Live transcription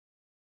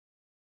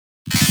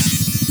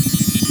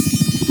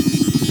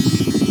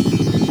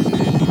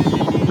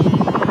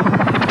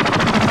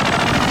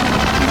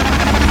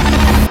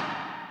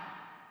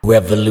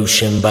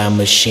Revolution by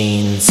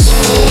machines.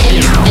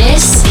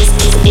 This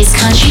is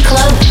Country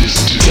Club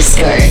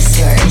Disco.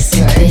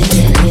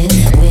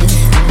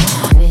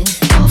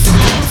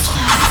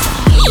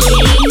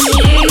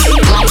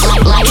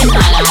 Like a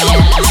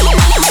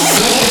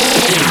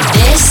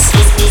This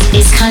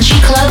is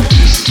Country Club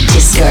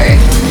Disco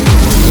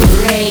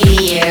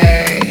Radio.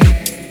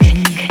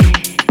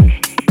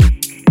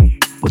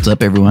 What's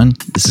up, everyone?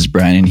 This is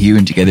Brian and Hugh,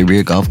 and together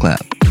we're Golf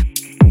Clap.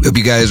 Hope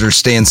you guys are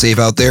staying safe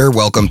out there.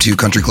 Welcome to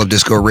Country Club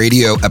Disco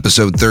Radio,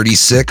 episode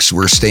 36.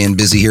 We're staying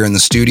busy here in the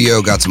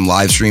studio. Got some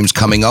live streams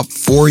coming up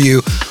for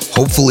you.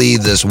 Hopefully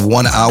this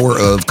 1 hour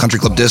of Country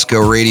Club Disco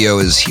Radio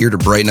is here to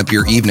brighten up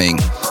your evening.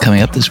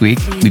 Coming up this week,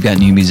 we've got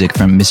new music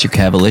from Mr.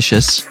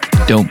 Kavalicious,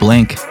 Don't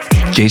Blink,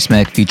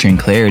 Jace featuring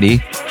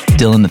Clarity,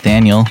 Dillon,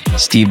 Nathaniel,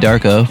 Steve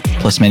Darko,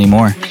 plus many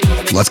more.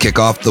 Let's kick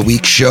off the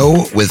week's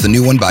show with a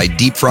new one by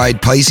Deep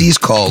Fried Pisces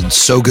called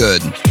So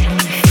Good.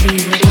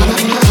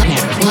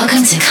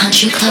 Welcome to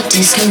Country Club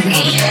Disco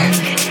Radio.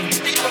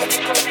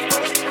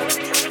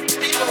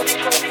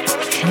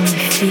 Can you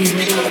feel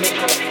it?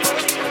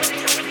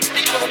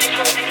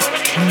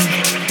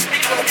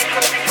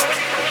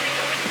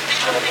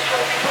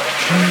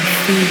 Can you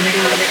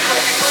feel it?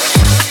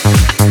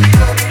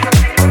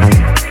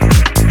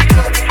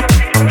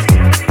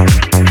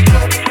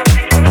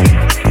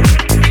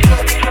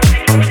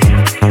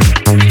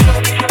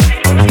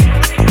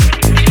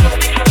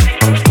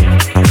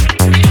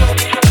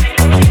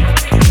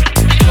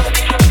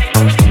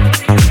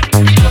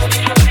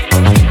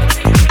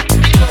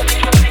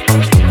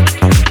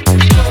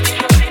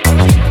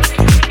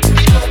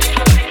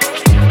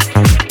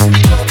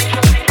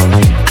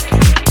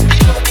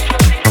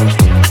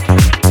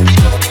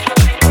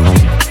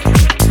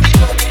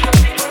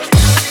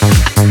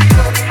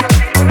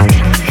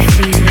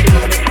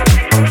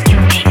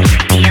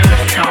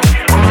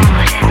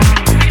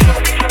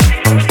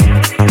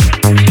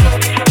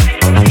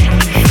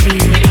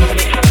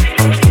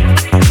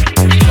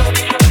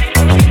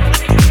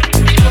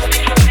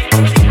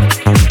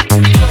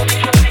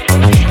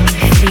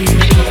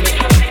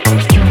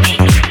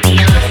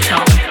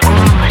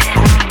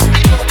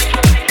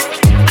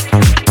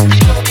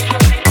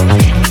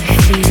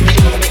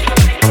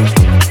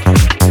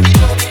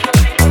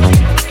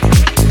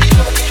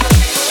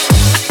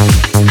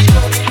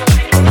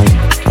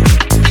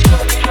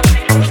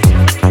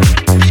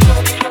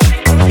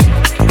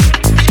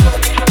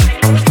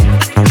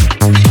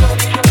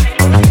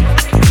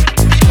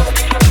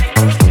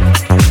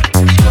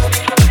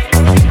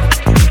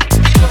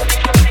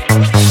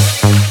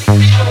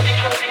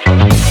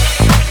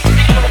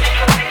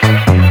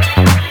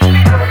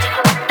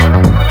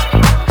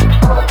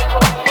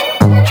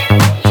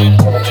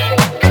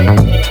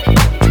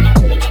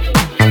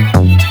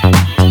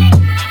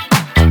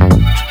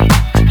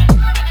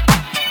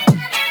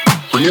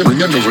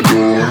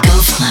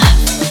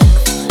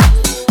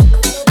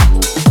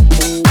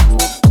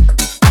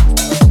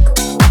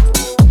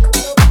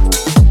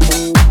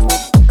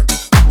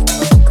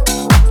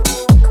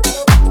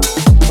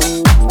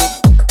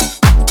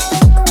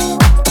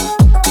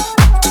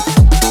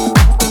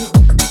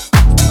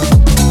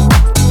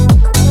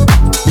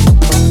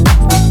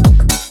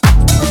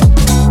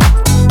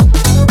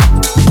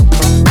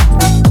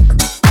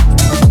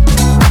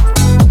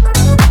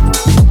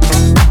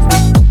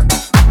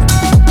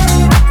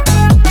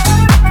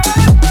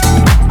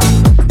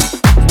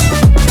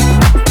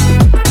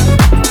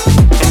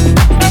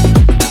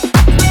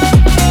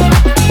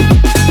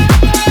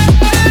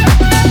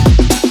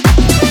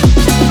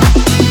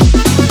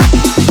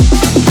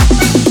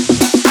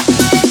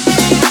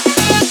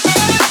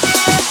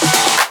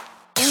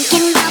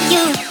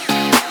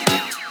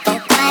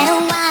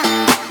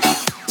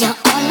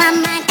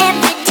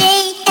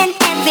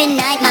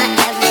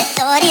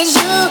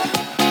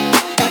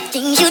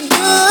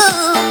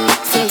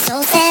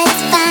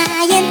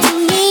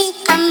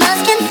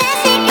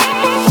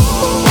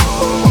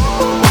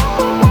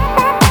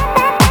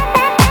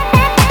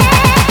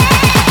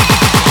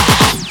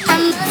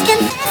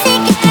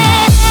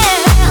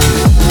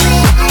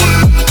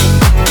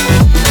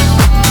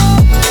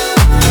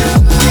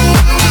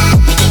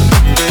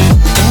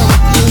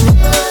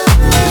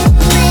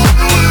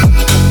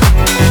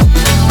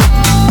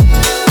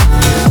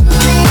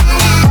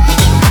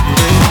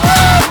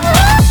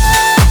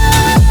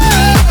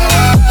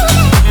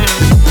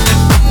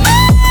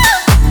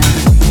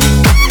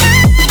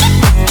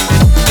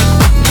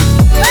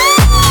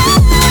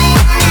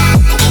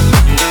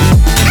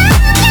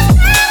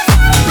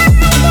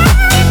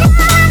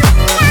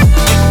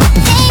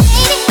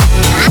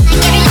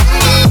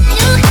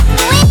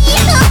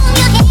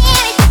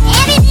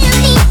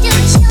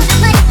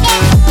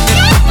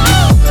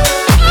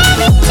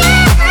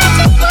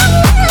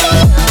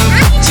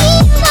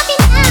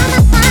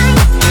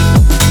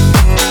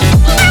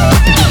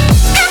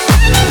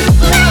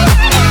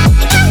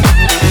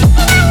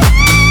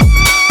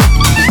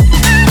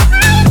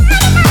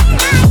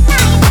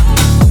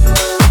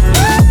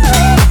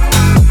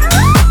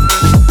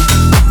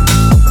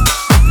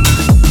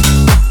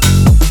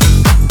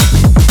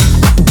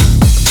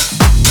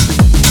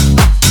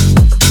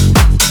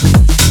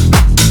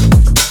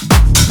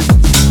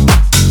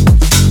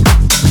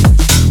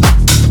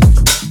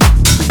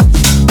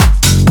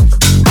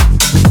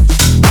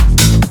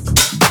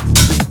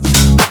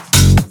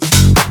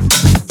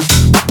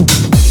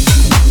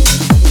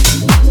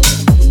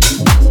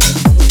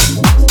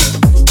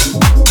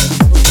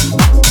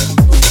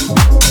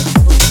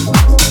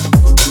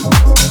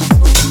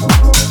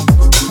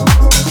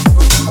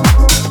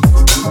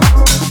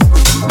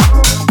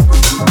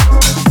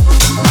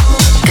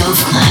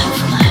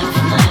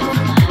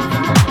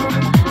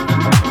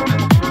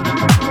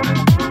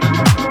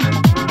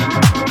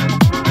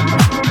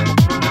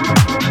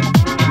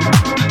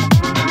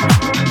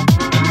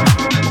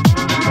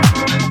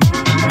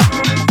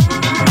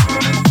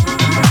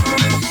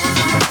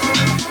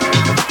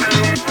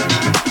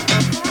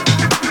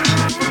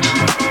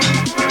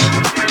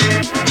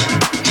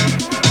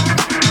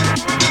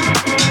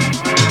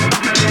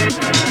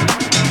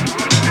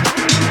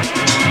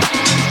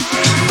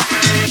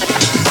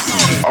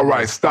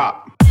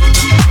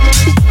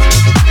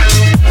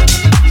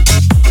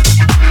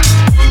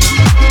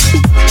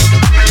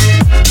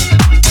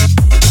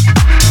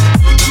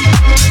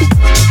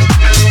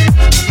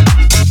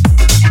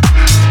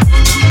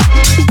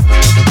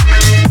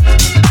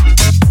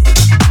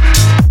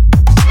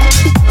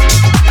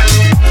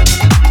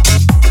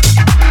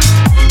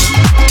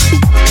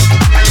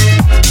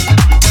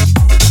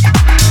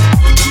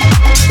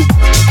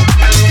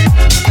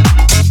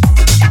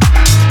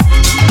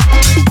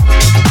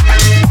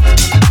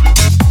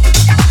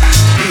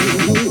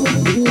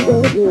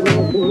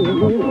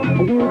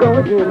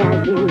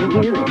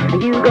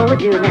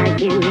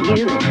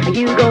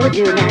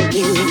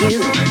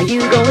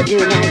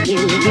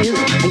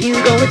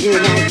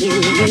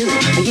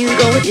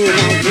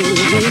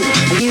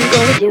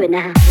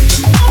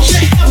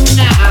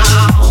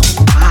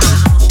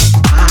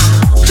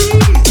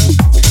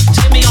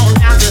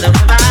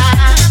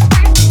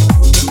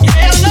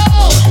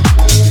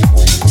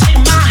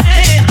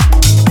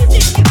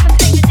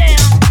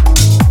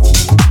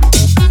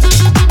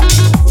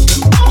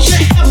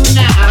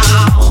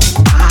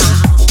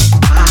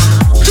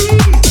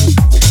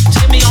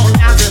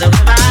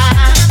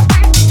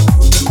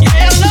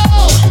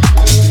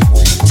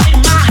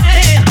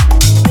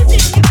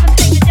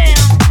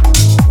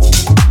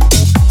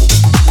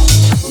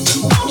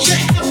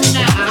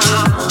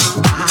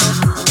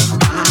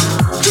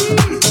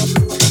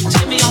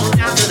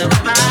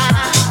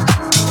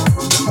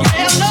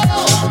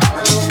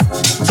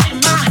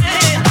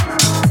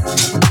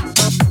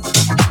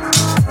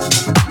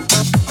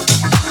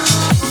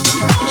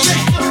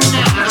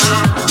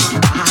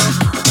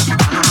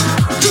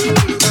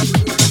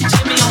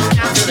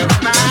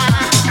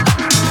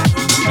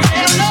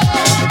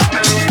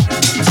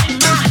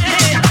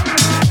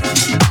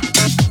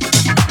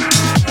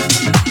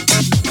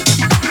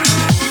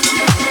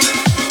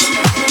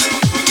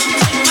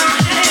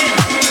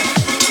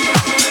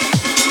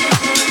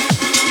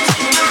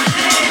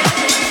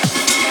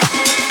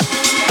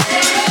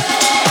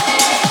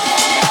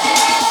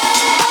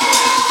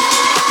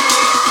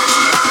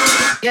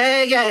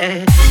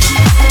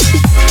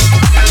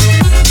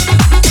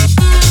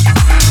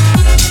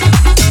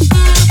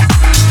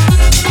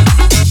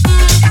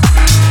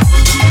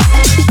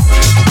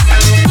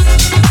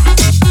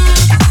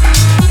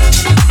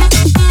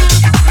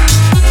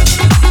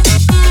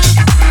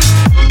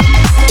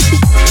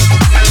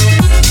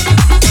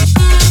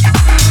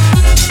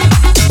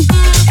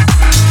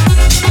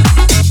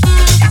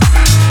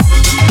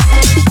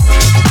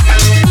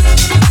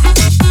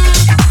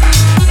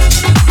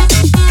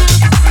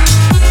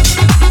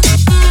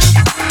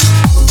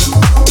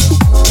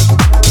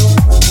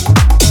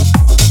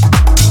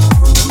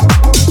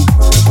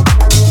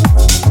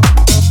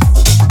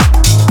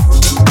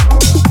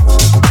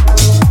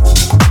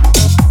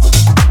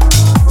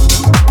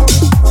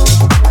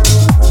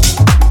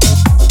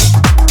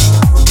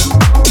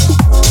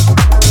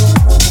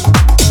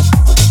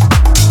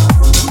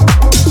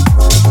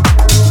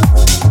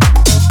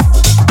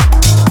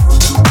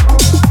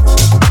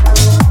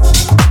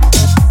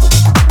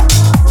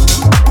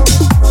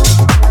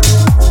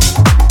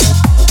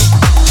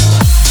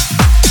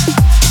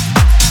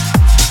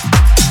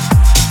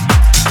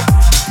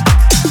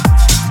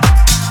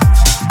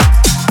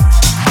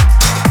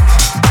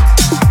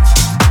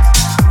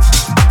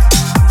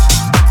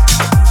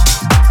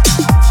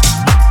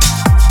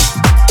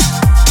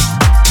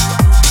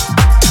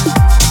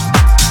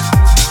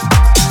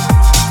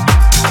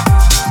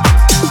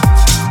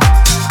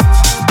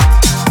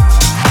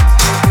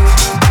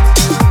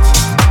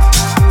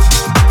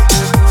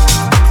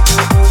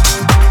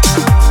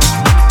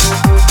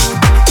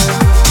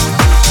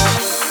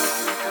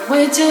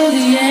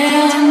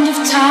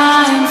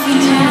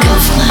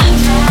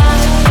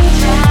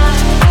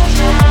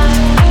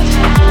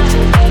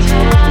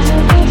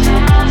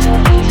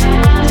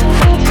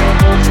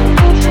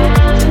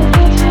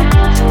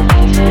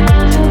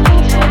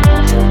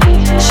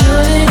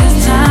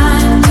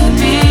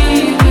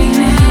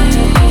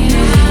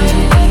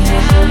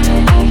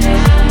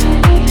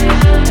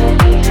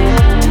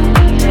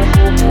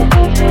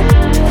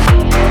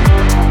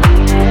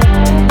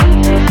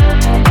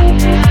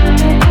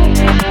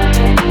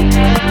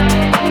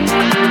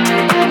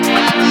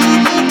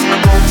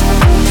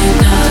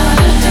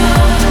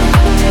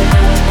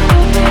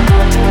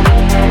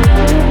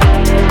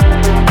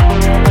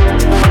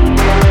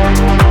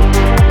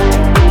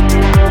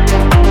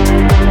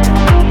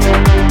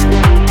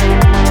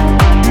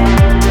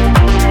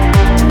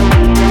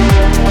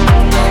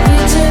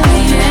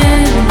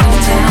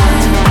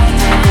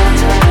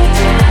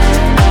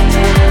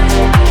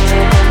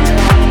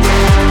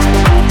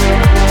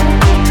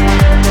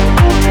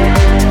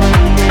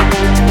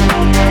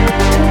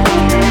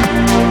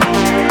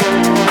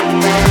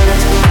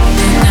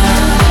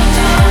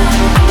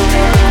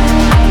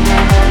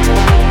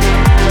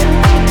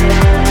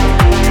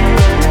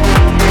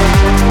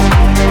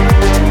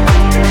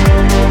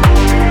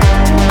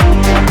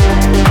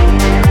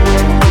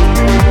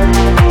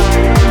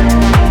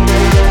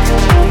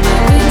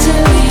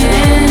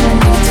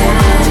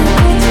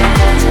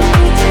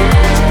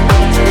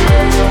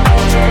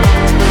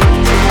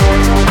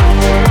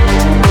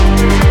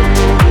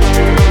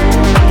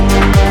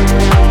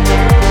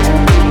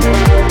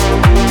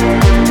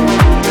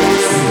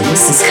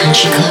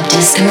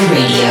 CountryClubDisco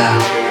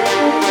Radio.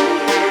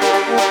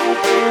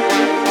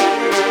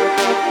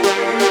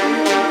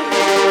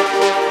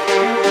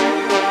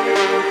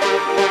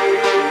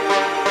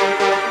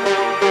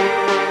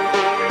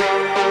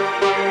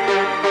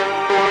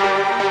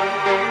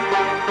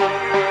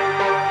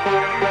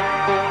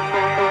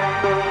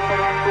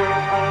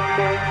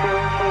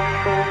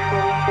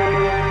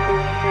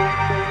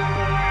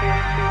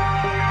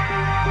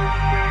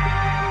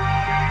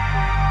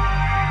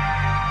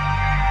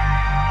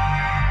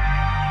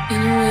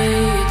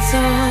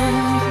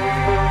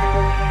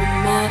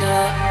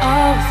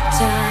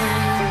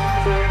 time.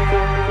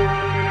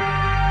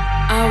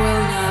 I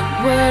will not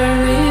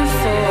worry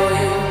for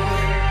you.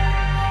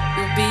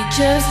 You'll be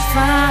just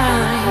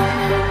fine.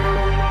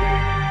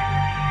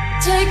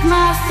 Take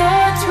my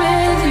thoughts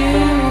with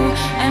you,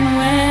 and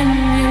when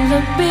you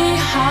look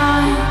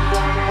behind,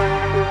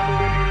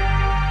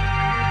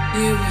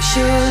 you will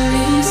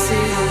surely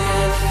see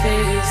a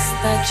face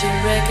that you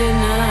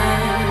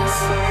recognize.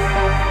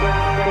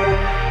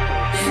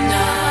 You're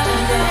not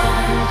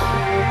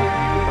alone.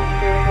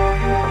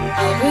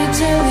 I'll wait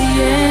till the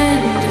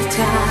end of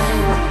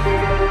time.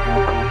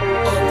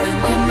 Open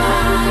your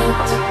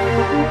mind.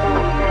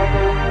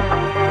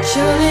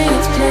 Surely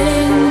it's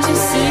plain to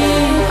see.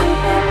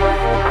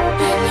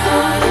 You're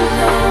not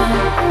alone.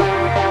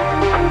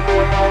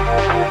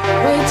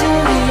 Wait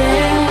till the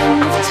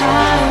end of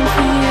time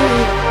for you.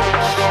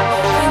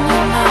 Open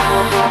your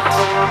mind.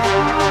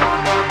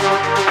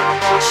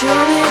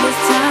 Surely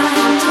it's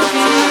time to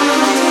be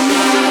with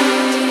me.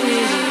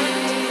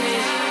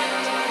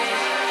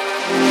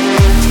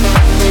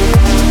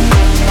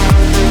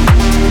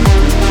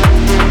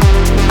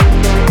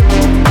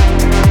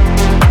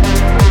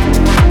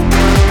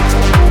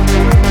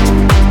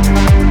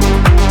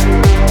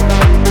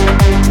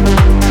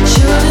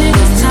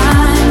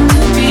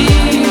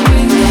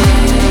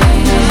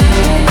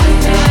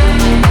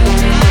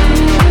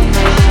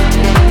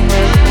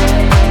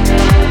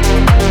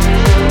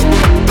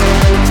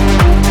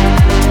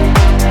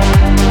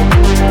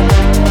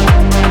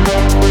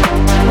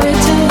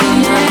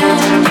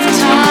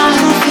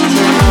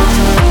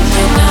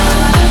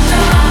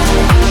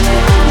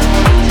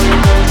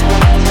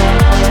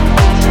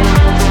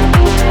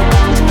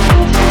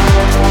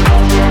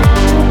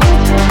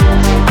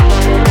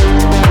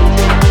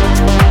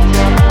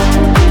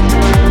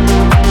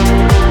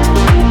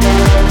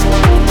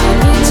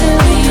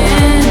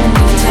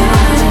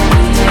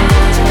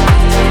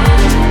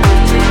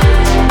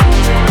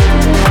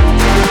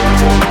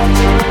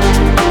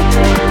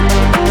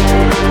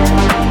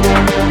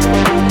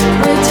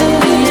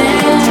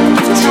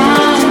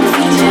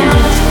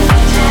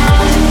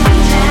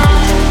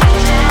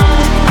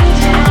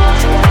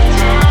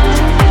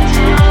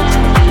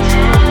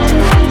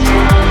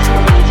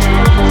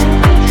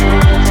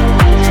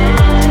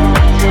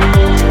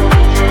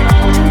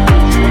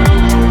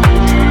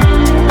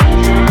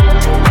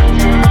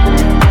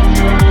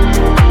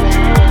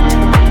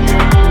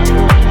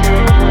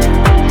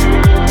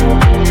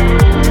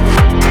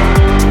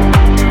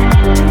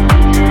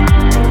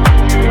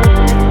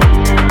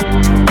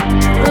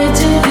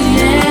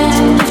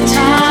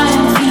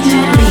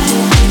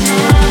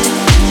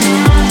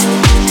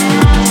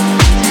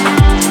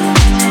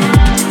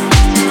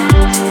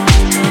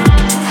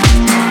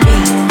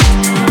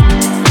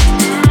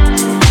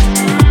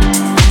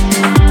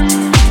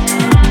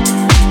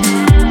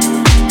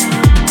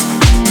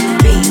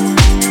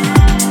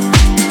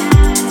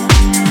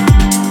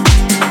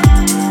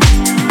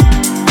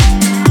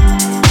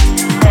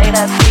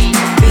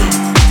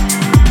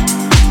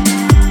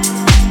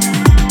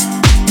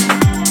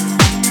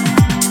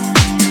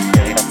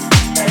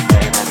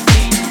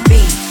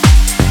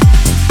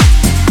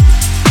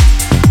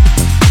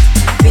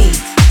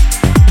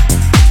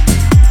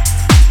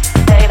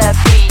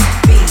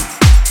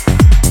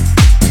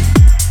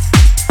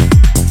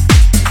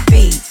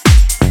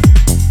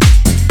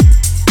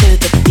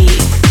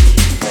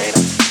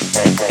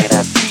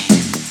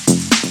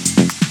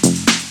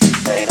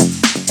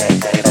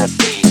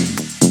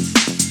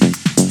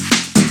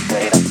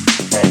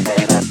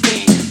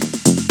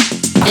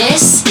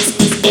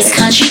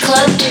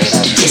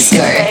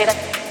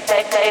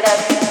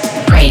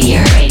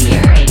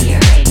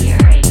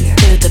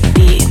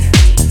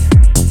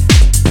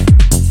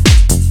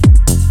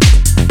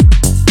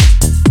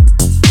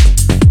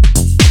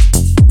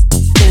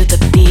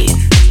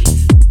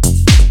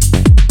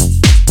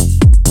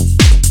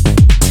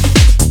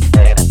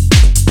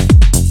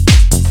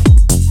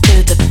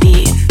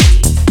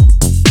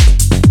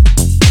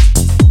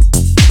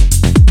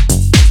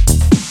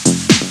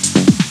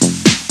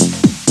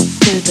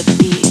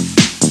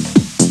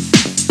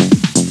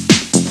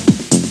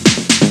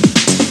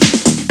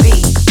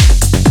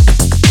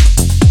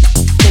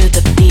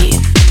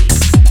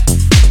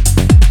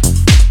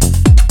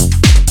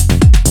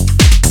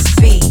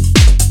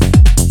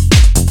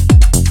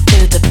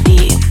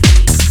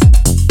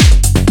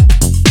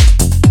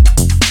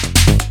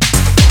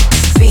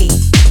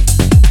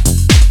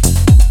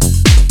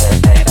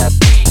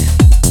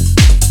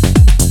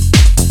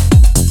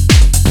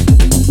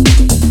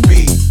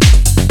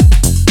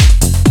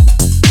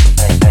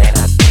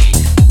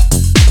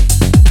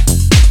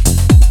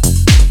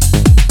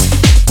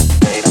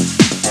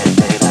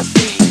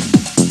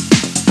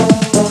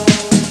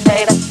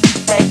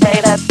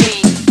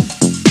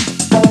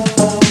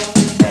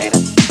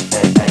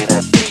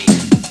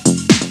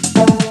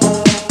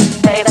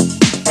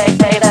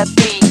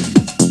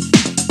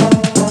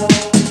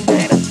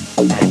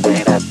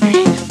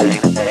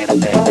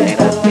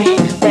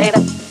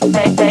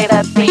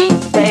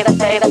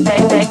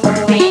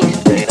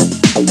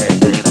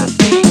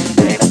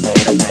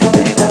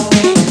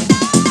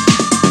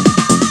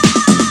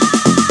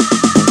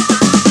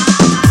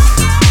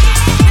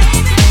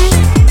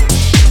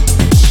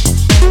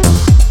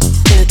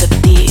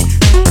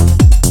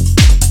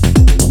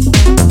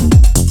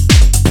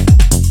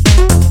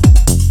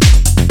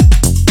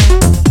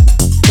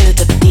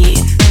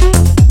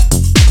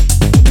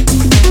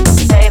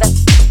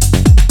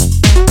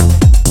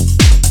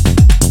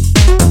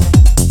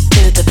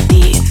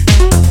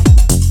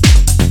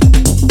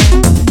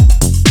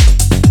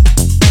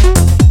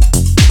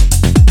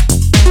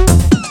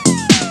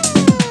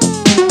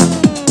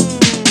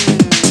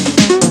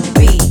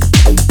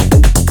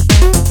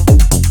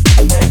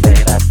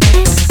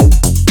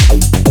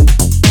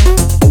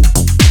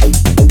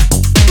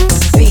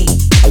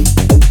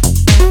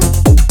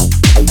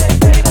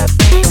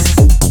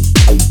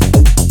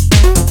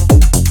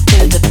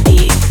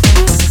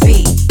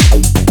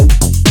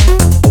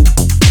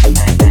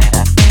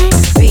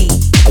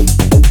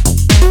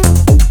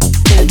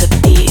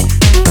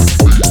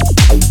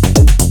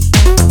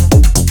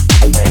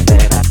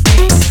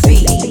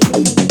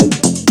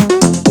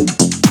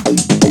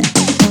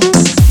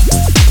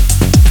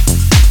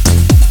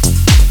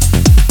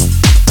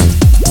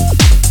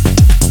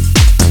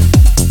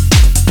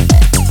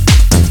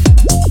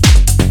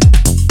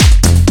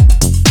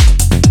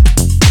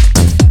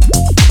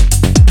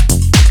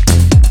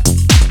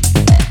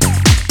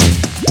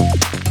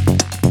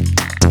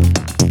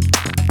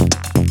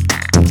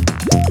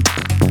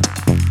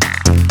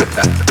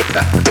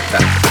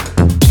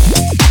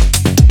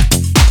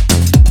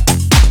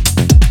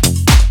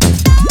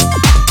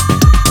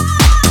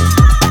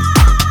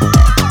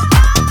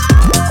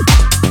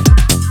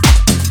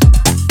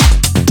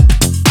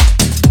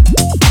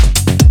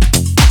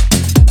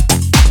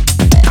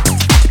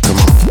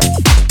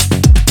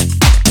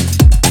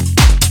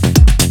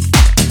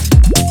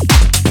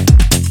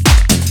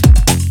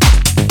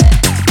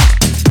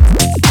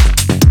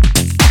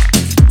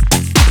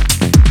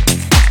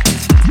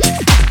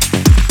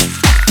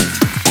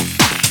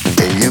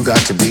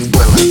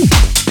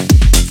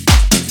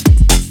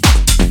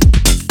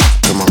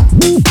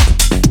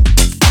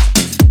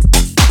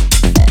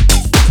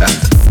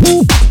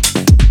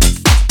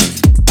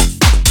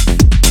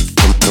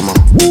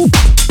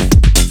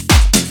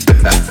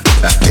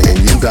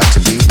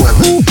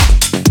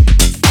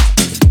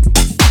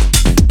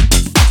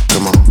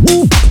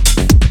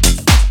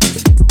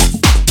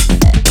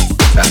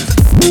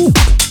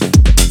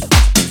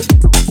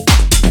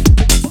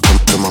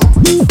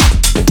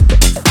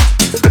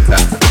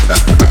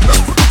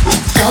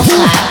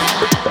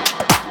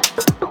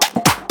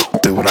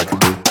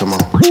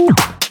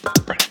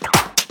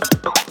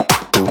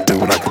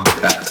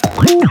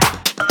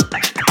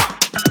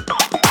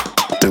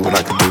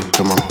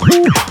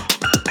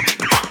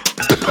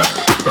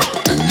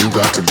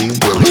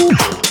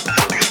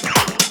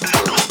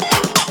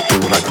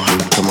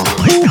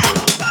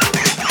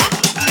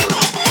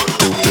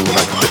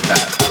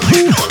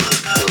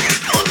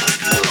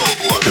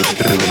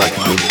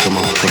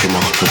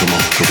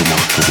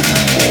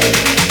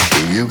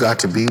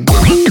 To be willing.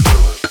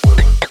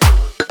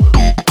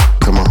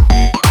 Come on.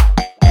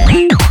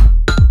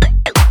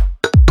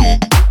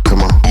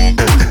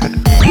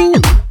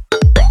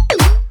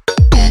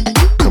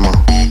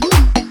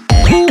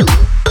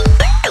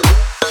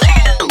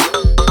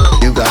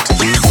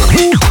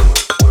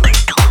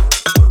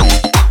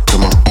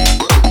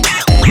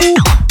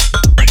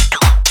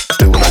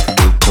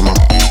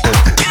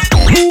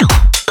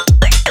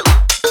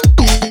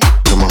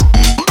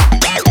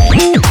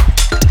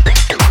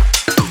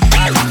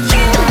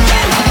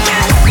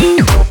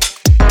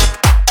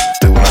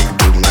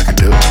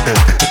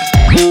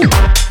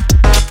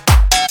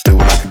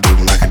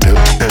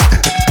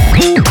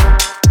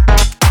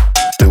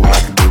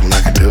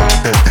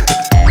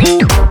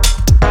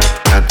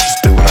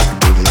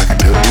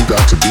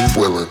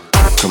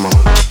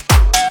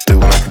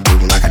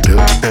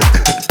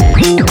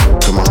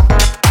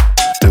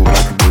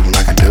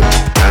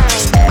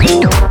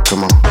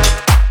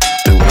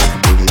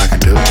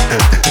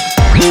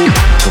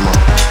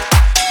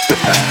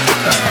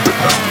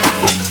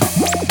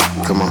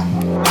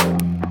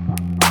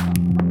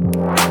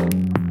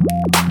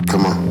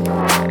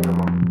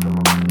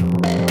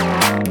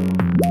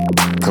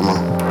 Come on. Come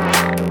on.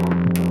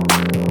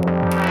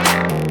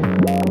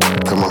 You got to be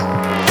willing.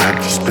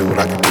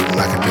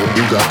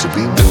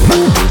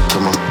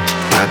 Come on.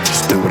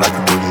 Do what I can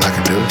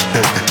do. Come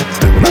on.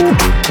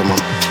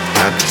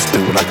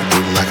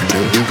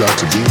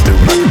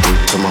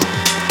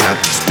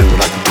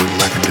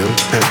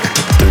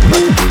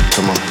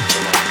 Come on.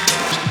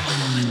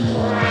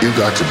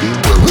 To be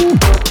willing.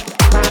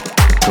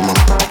 Come on.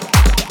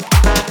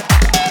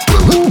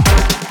 Come on.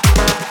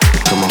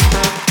 Come on.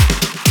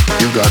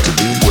 You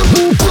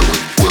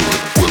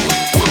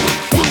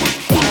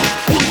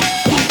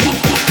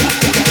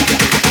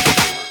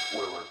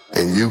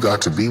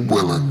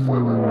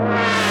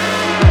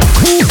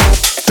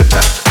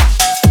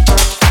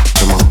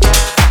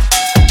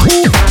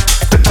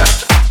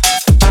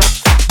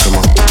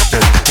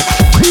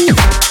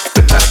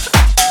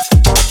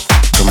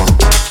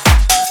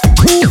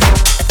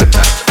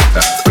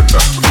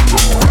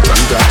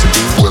got to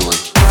be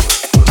willing.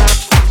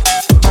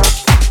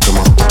 Come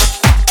on.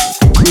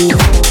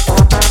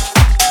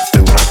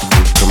 Do what I can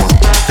do. Come on.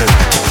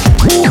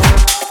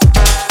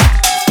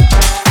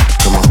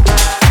 Come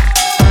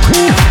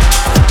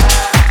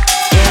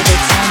on.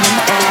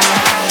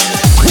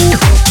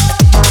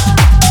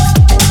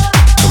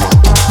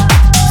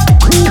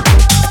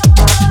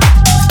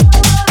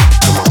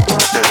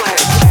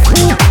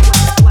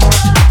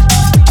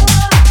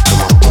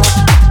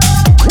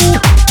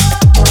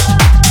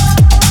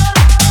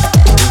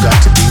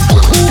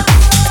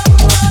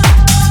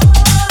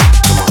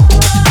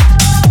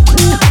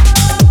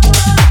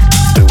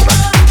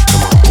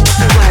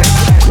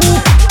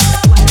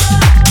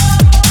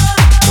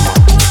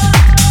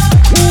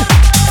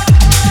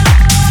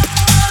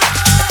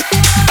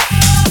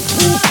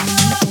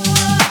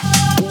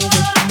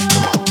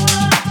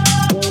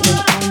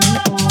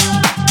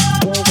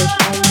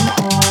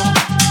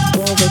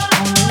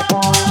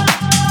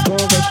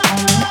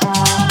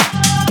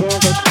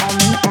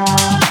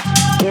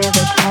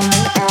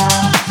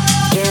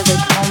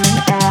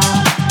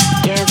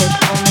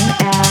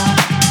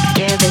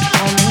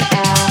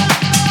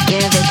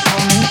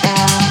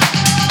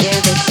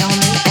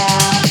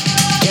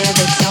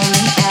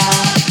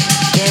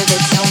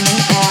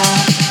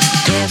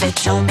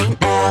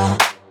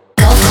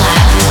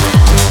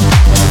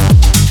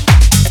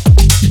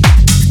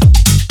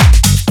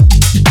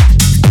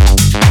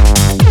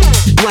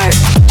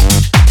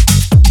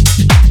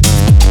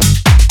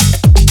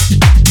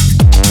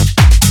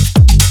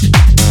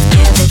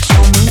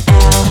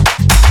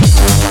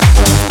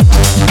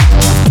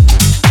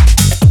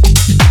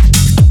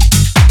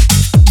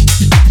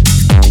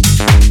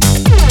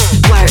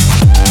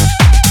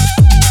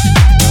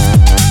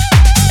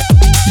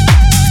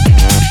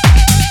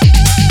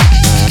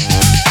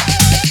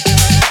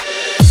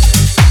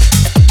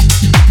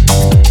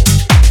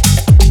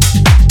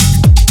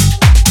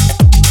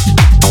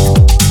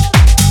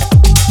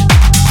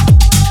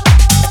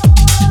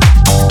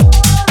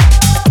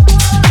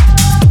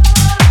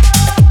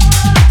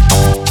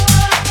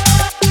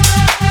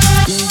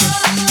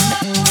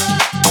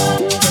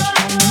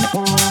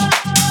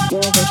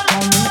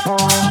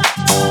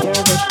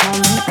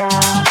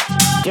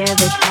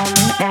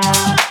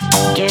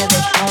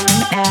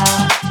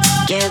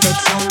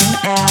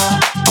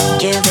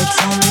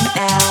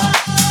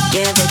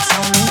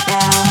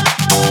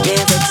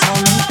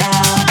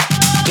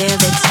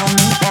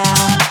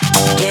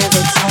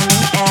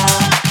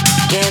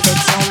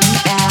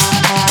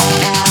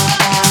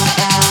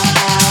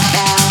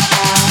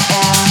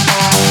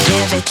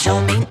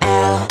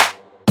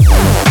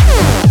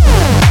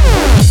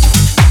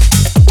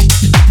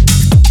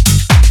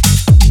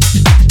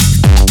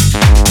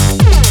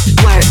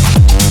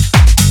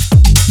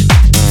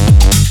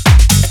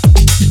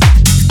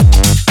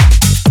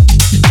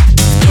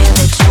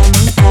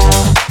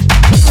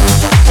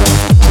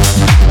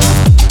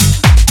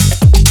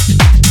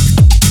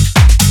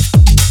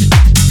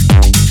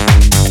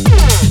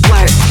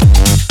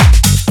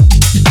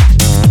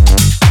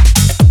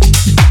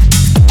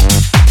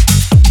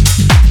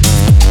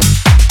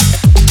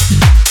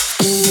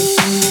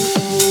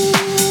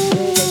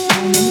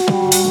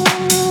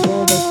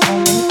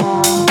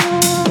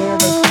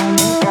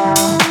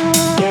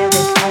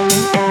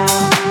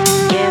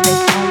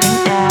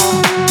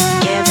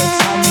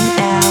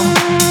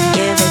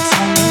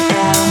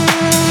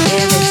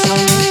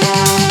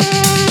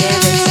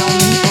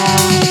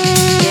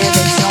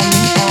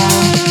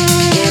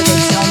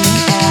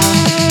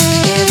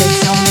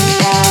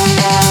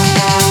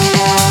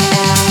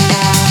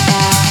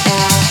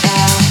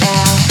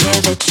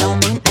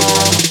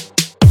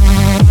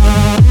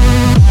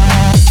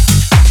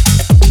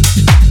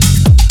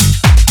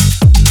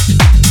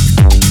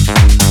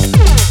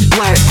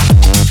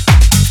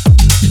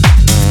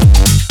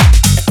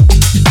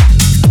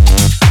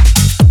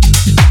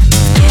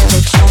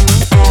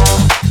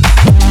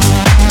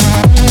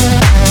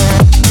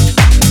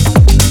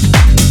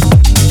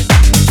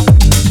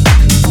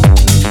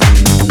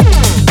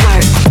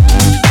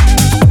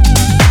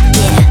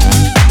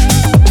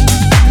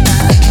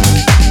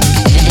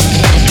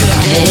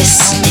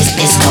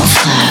 is Golf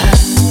Club.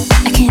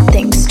 I can't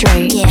think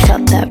straight.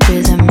 Felt that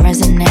Prysm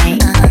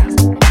resonate.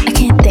 I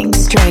can't think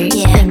straight.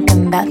 Think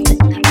I'm about to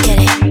get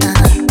it.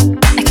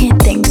 I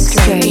can't think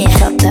straight.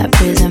 Felt that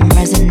Prysm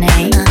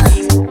resonate.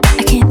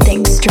 I can't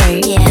think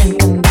straight.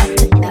 Think I'm about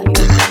to.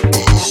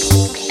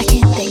 I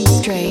can't think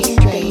straight.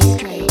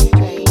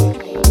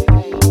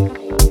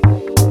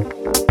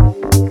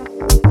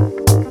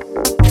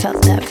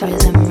 Felt that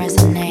Prysm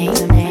resonate.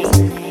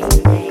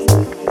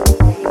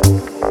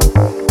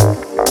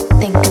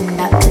 Think I'm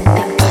about to.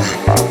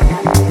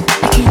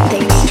 I can't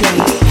think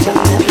straight.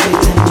 Felt that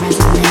Prysm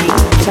resonate.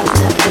 Felt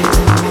that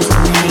Prysm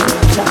resonate.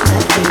 Felt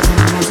that Prysm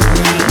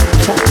resonate.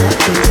 Felt that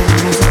Prysm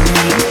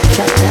resonate.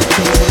 Felt that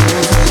Prysm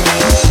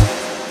resonate.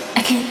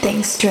 I can't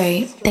think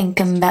straight. Think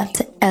I'm about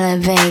to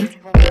elevate.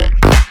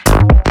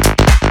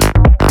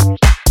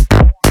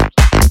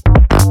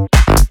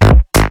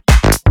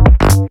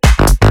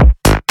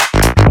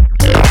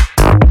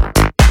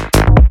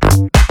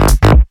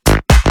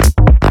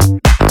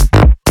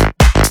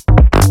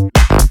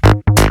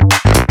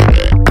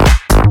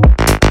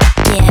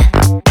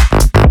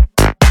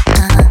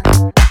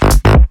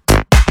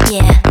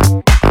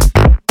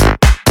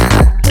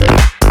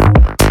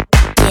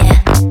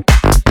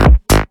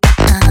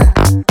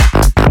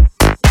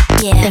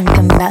 Think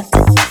I'm about to.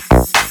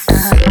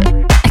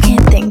 I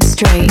can't think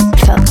straight.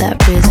 Felt that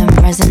Prysm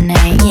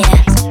resonate.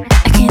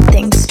 I can't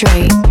think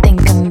straight.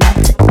 Think I'm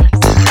about to.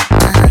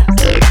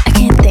 I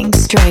can't think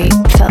straight.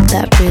 Felt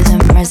that Prysm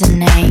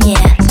resonate.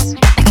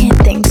 I can't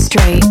think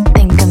straight.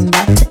 Think I'm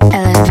about to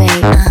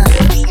elevate.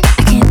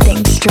 I can't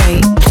think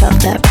straight. Felt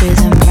that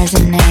Prysm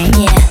resonate.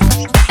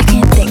 I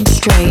can't think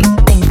straight.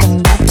 Think I'm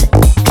about to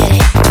get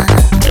it.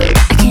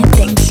 I can't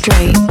think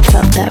straight.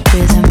 Felt that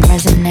Prysm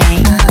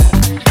resonate.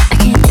 I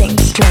can't think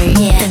straight.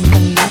 Think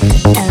I'm about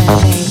to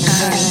elevate.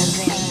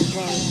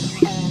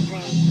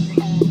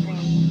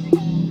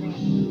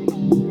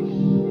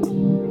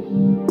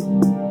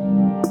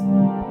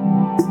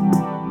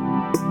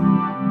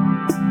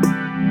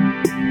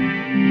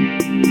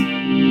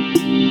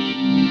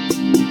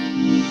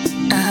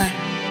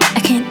 I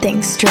can't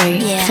think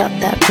straight. Felt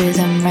that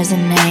Prysm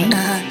resonate.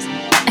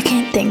 I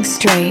can't think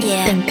straight.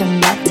 Think I'm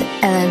about to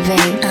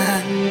elevate.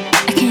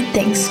 I can't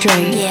think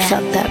straight.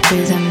 Felt that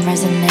Prysm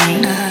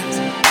resonate.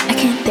 I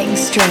can't think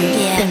straight.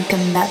 Think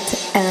I'm about to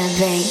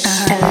elevate.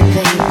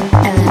 Elevate.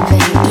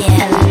 Elevate.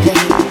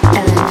 Elevate.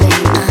 Elevate.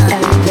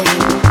 Elevate. Elevate.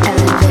 Elevate.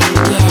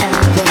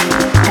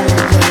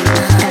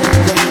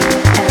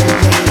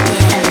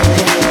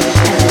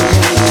 Elevate.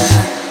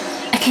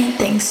 I can't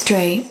think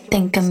straight.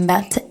 Think I'm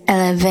about to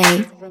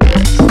elevate.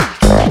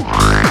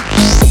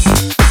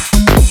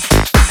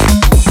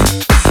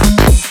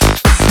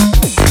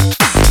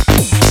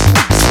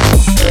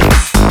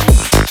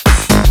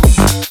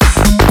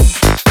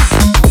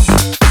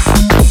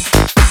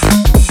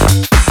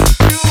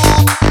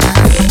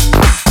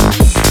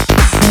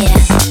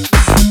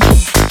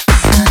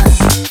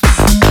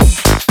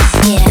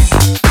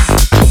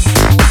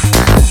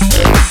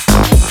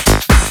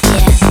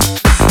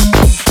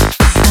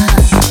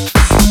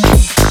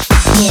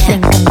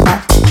 Think I'm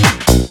about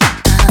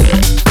to.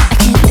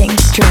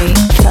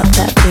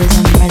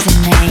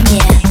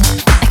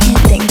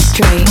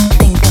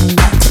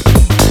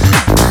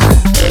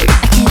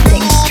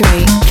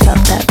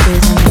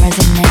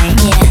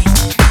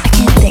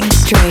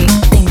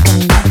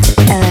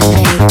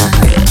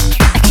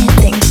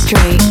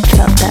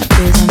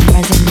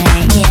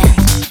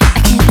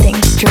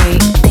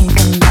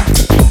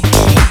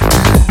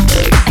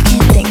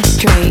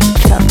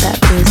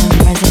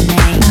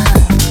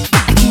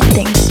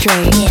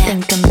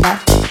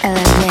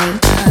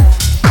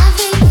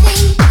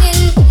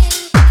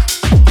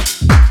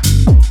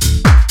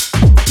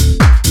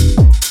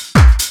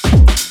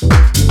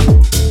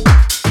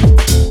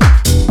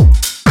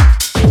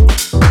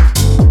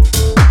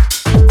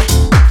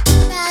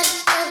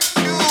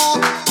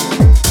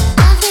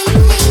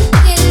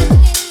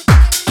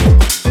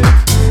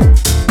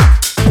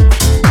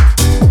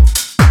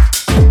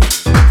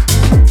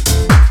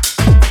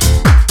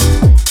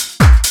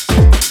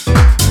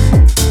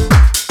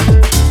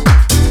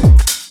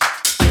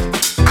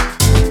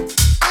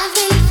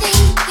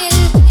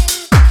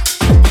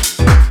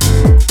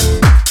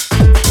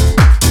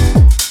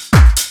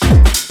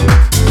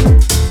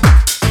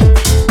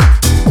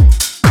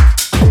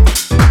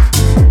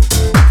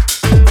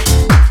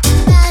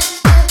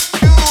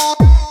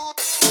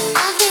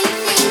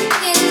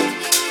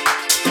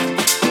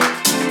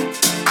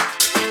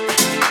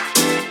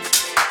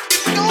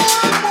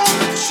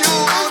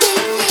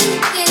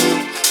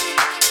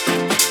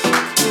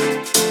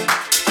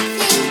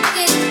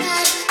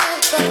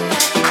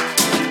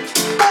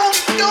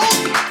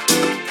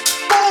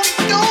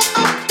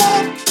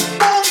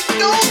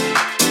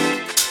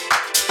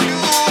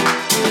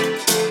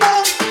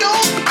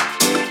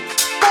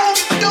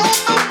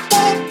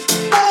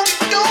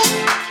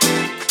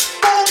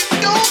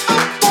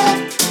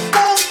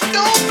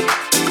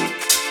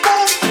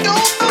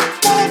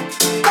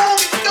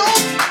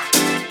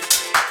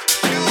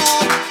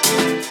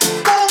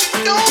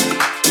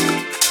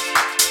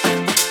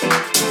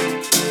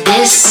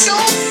 This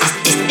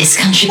is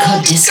Country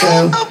Club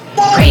Disco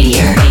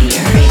Radio.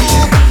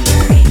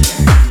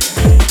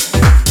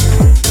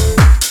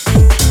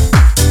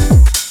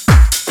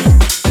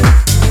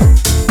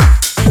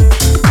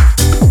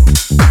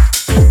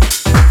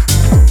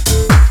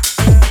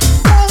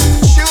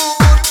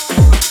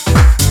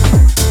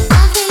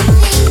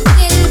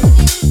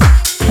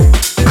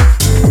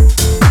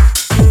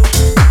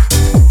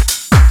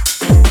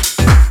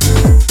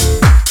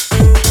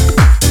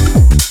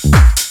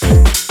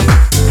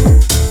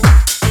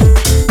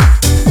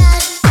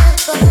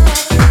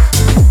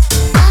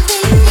 I've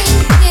been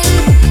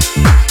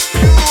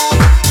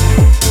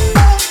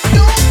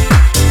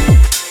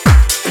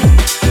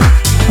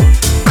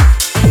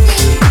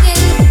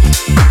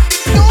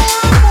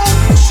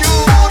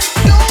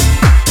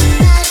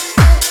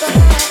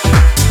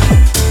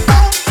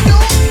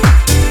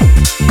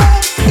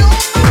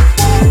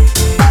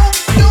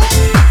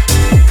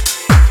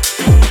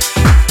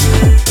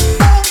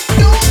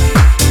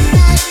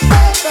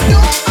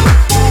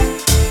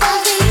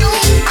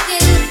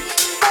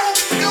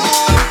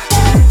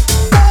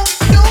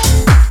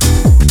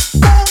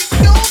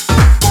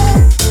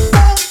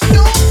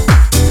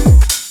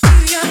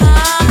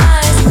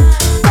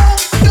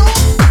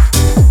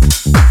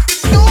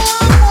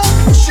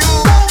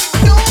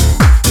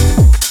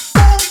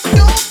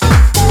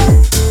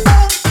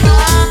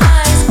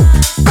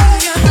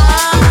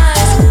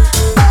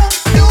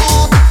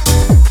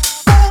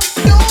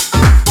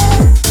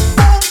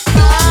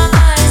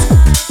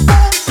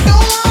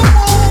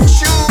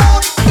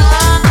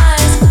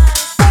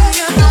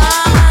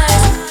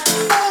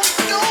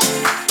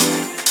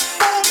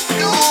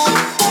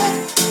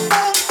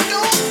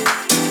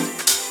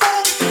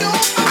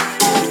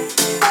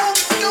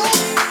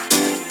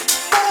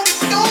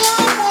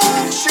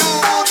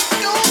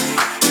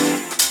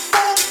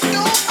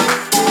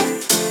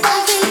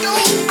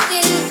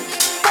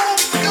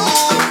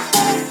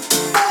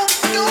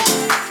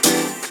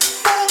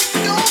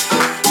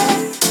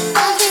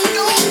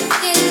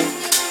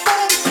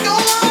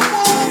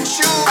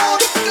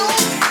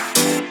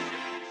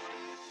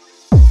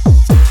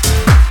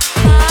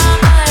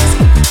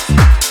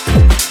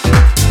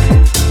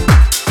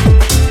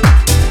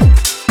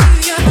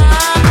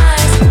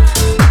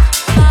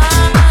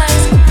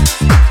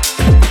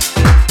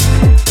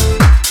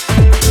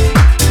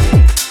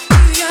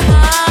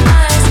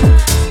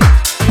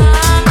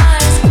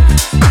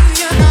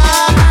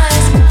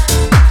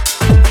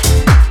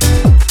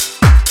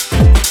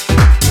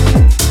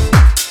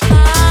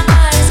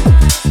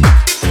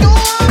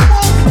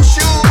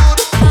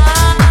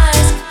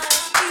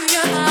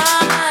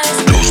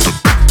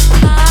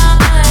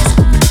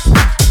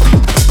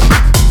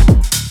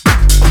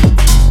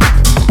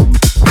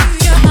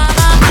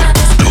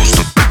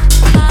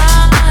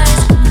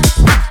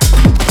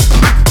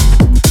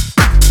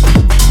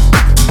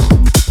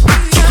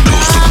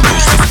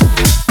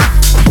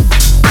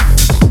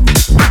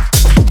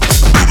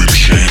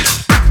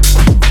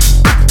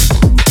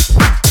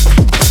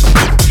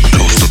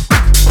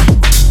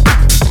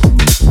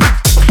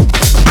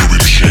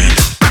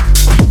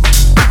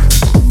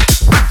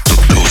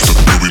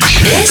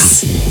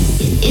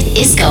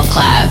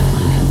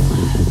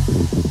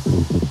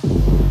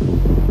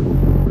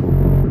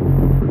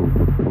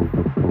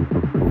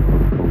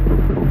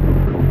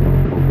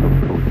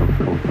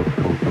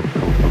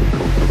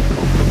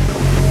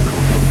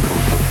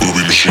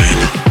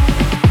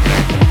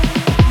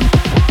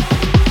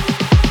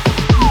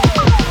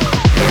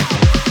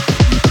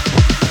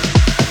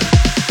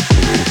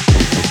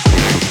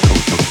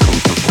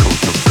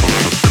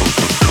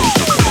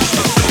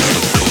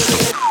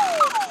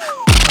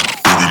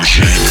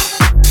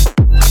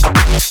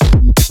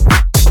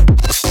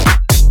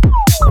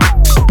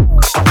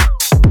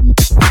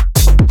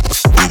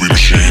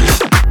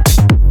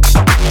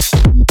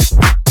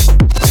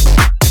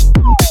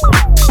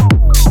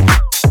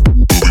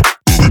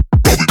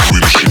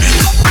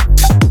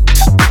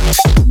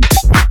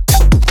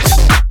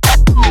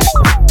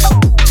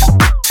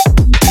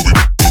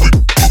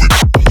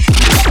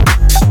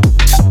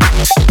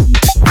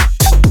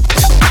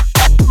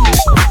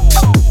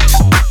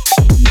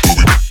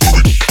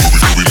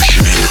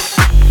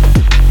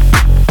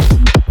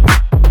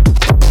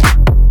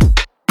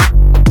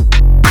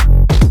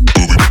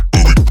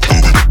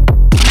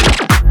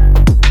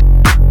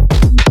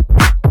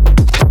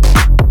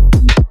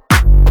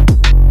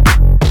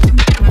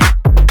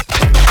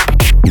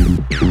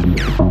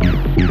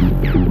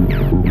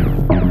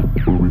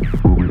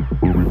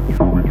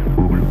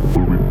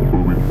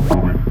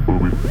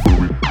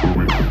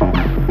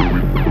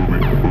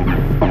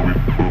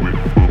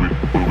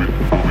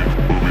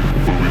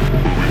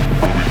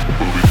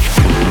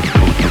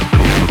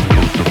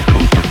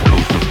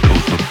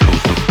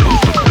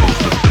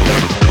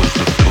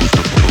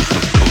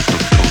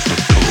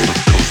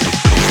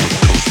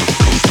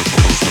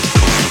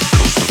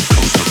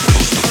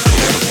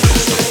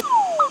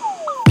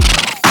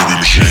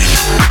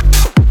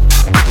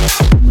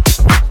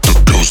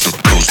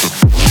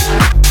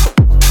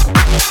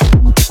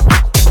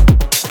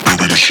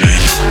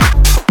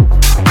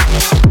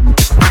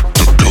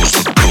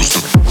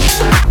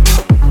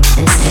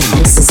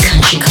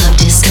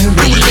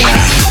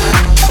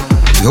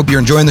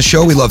enjoying the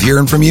show, we love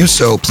hearing from you.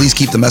 So please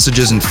keep the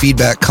messages and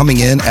feedback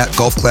coming in at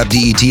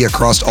GolfClapDet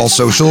across all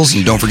socials.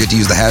 And don't forget to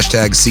use the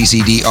hashtag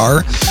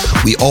CCDR.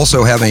 We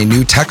also have a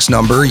new text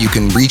number. You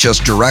can reach us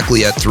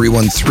directly at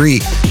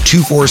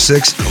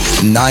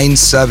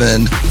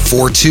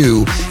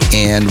 313-246-9742.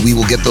 And we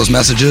will get those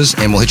messages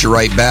and we'll hit you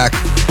right back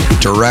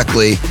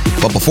directly.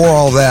 But before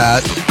all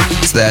that,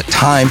 it's that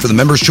time for the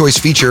Members' Choice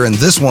feature. And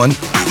this one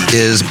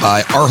is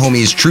by our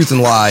homies Truth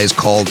and Lies,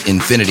 called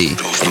Infinity.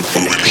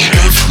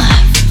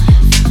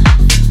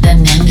 The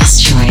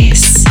Members'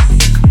 Choice.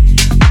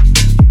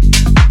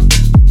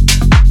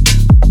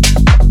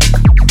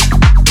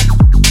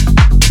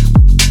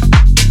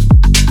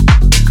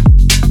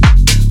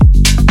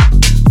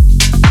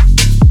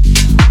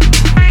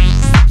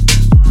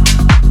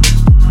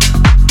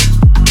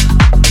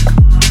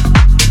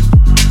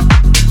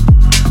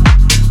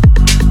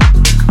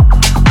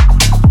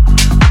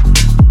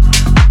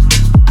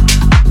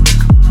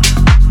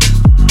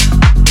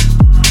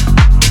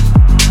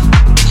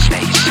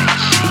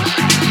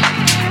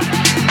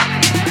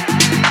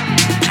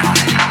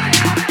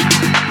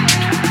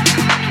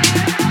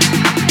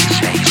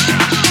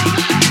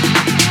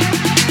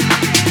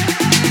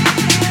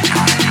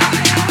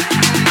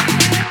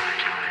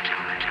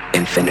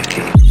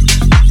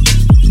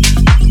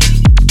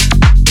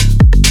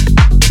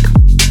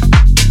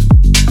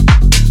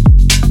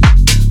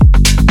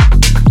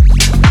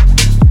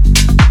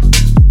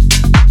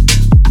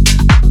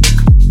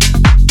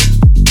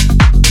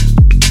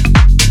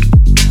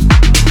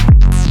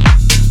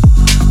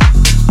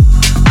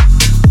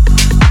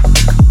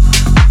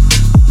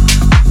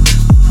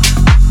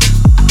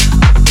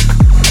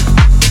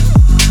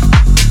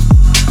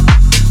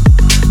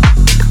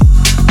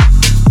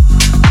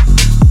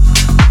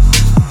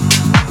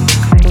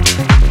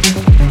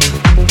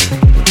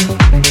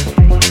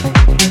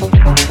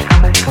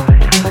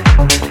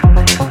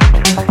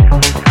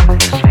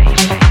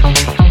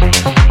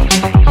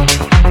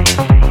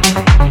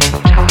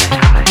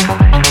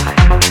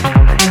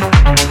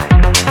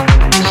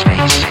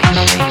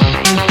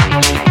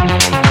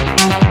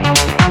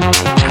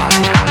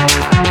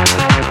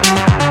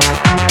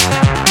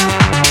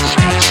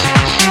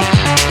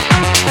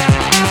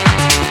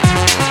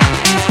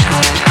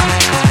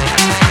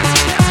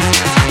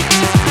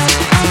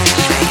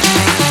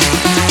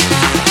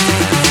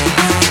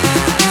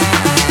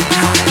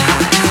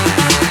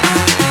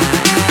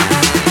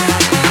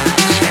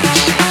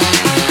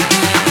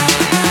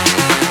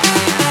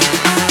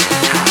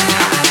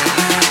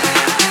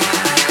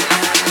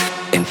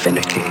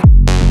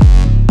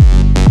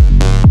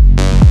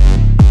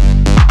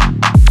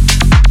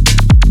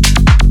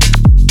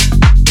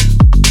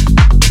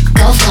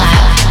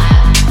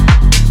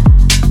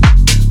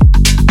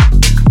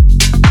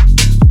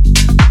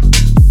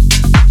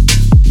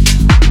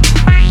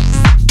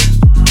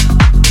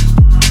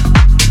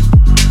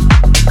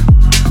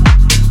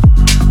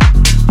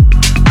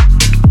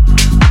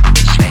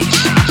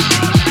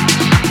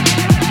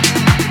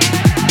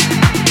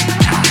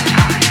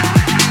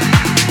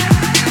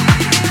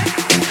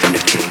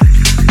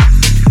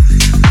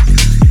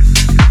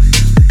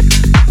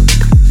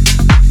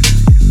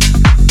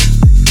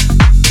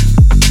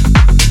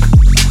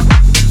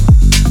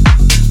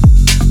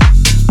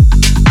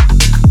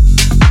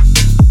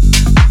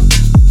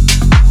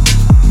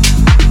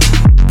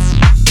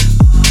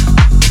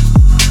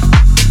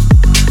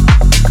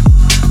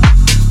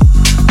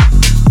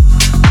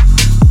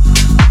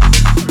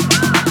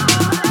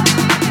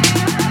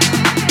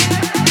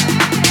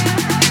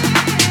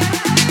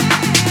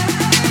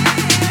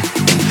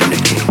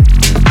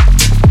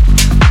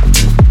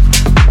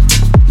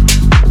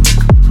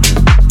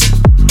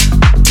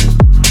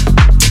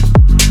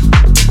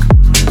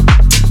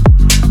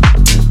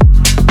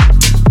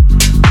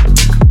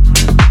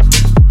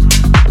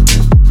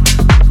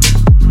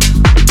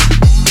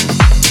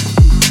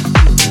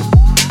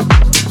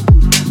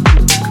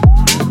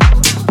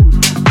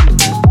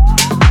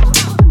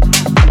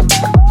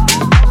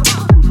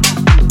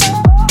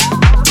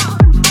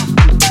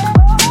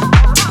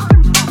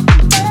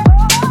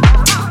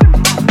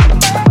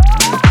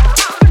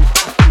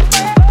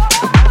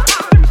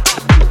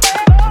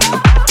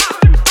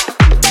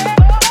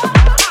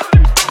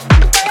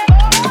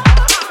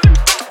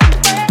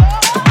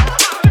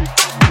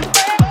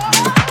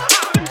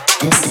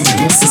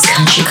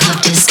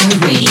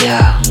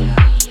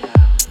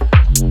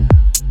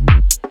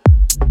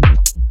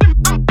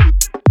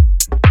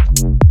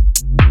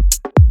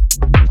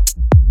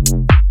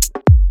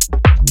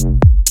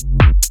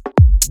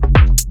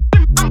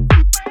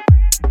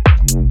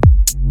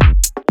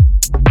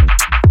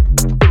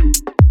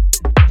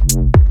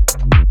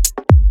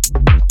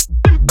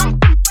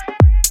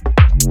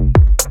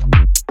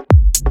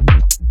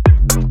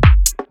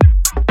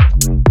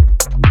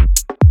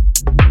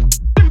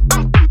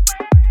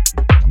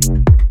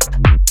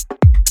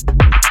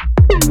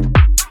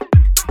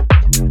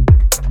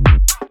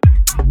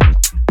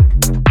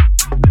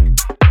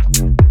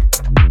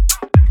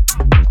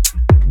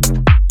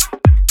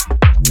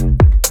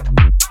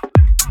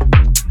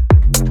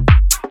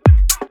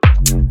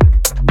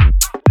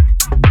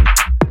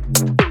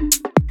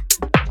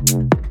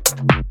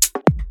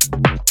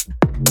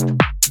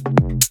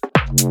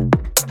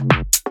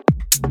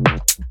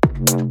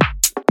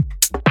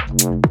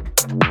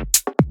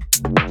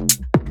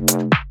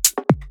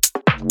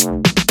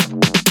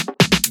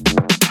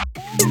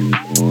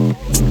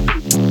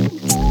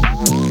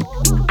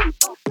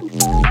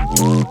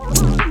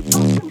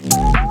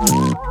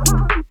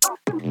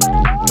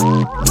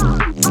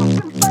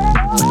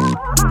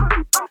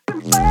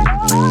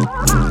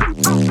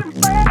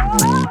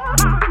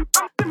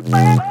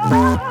 Tweet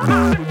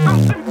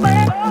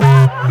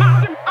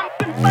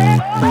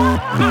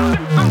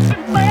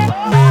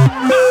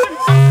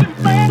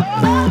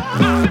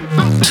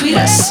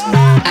us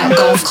at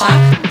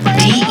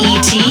GolfClapDet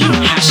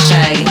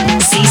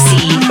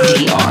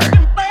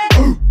 #CCDR.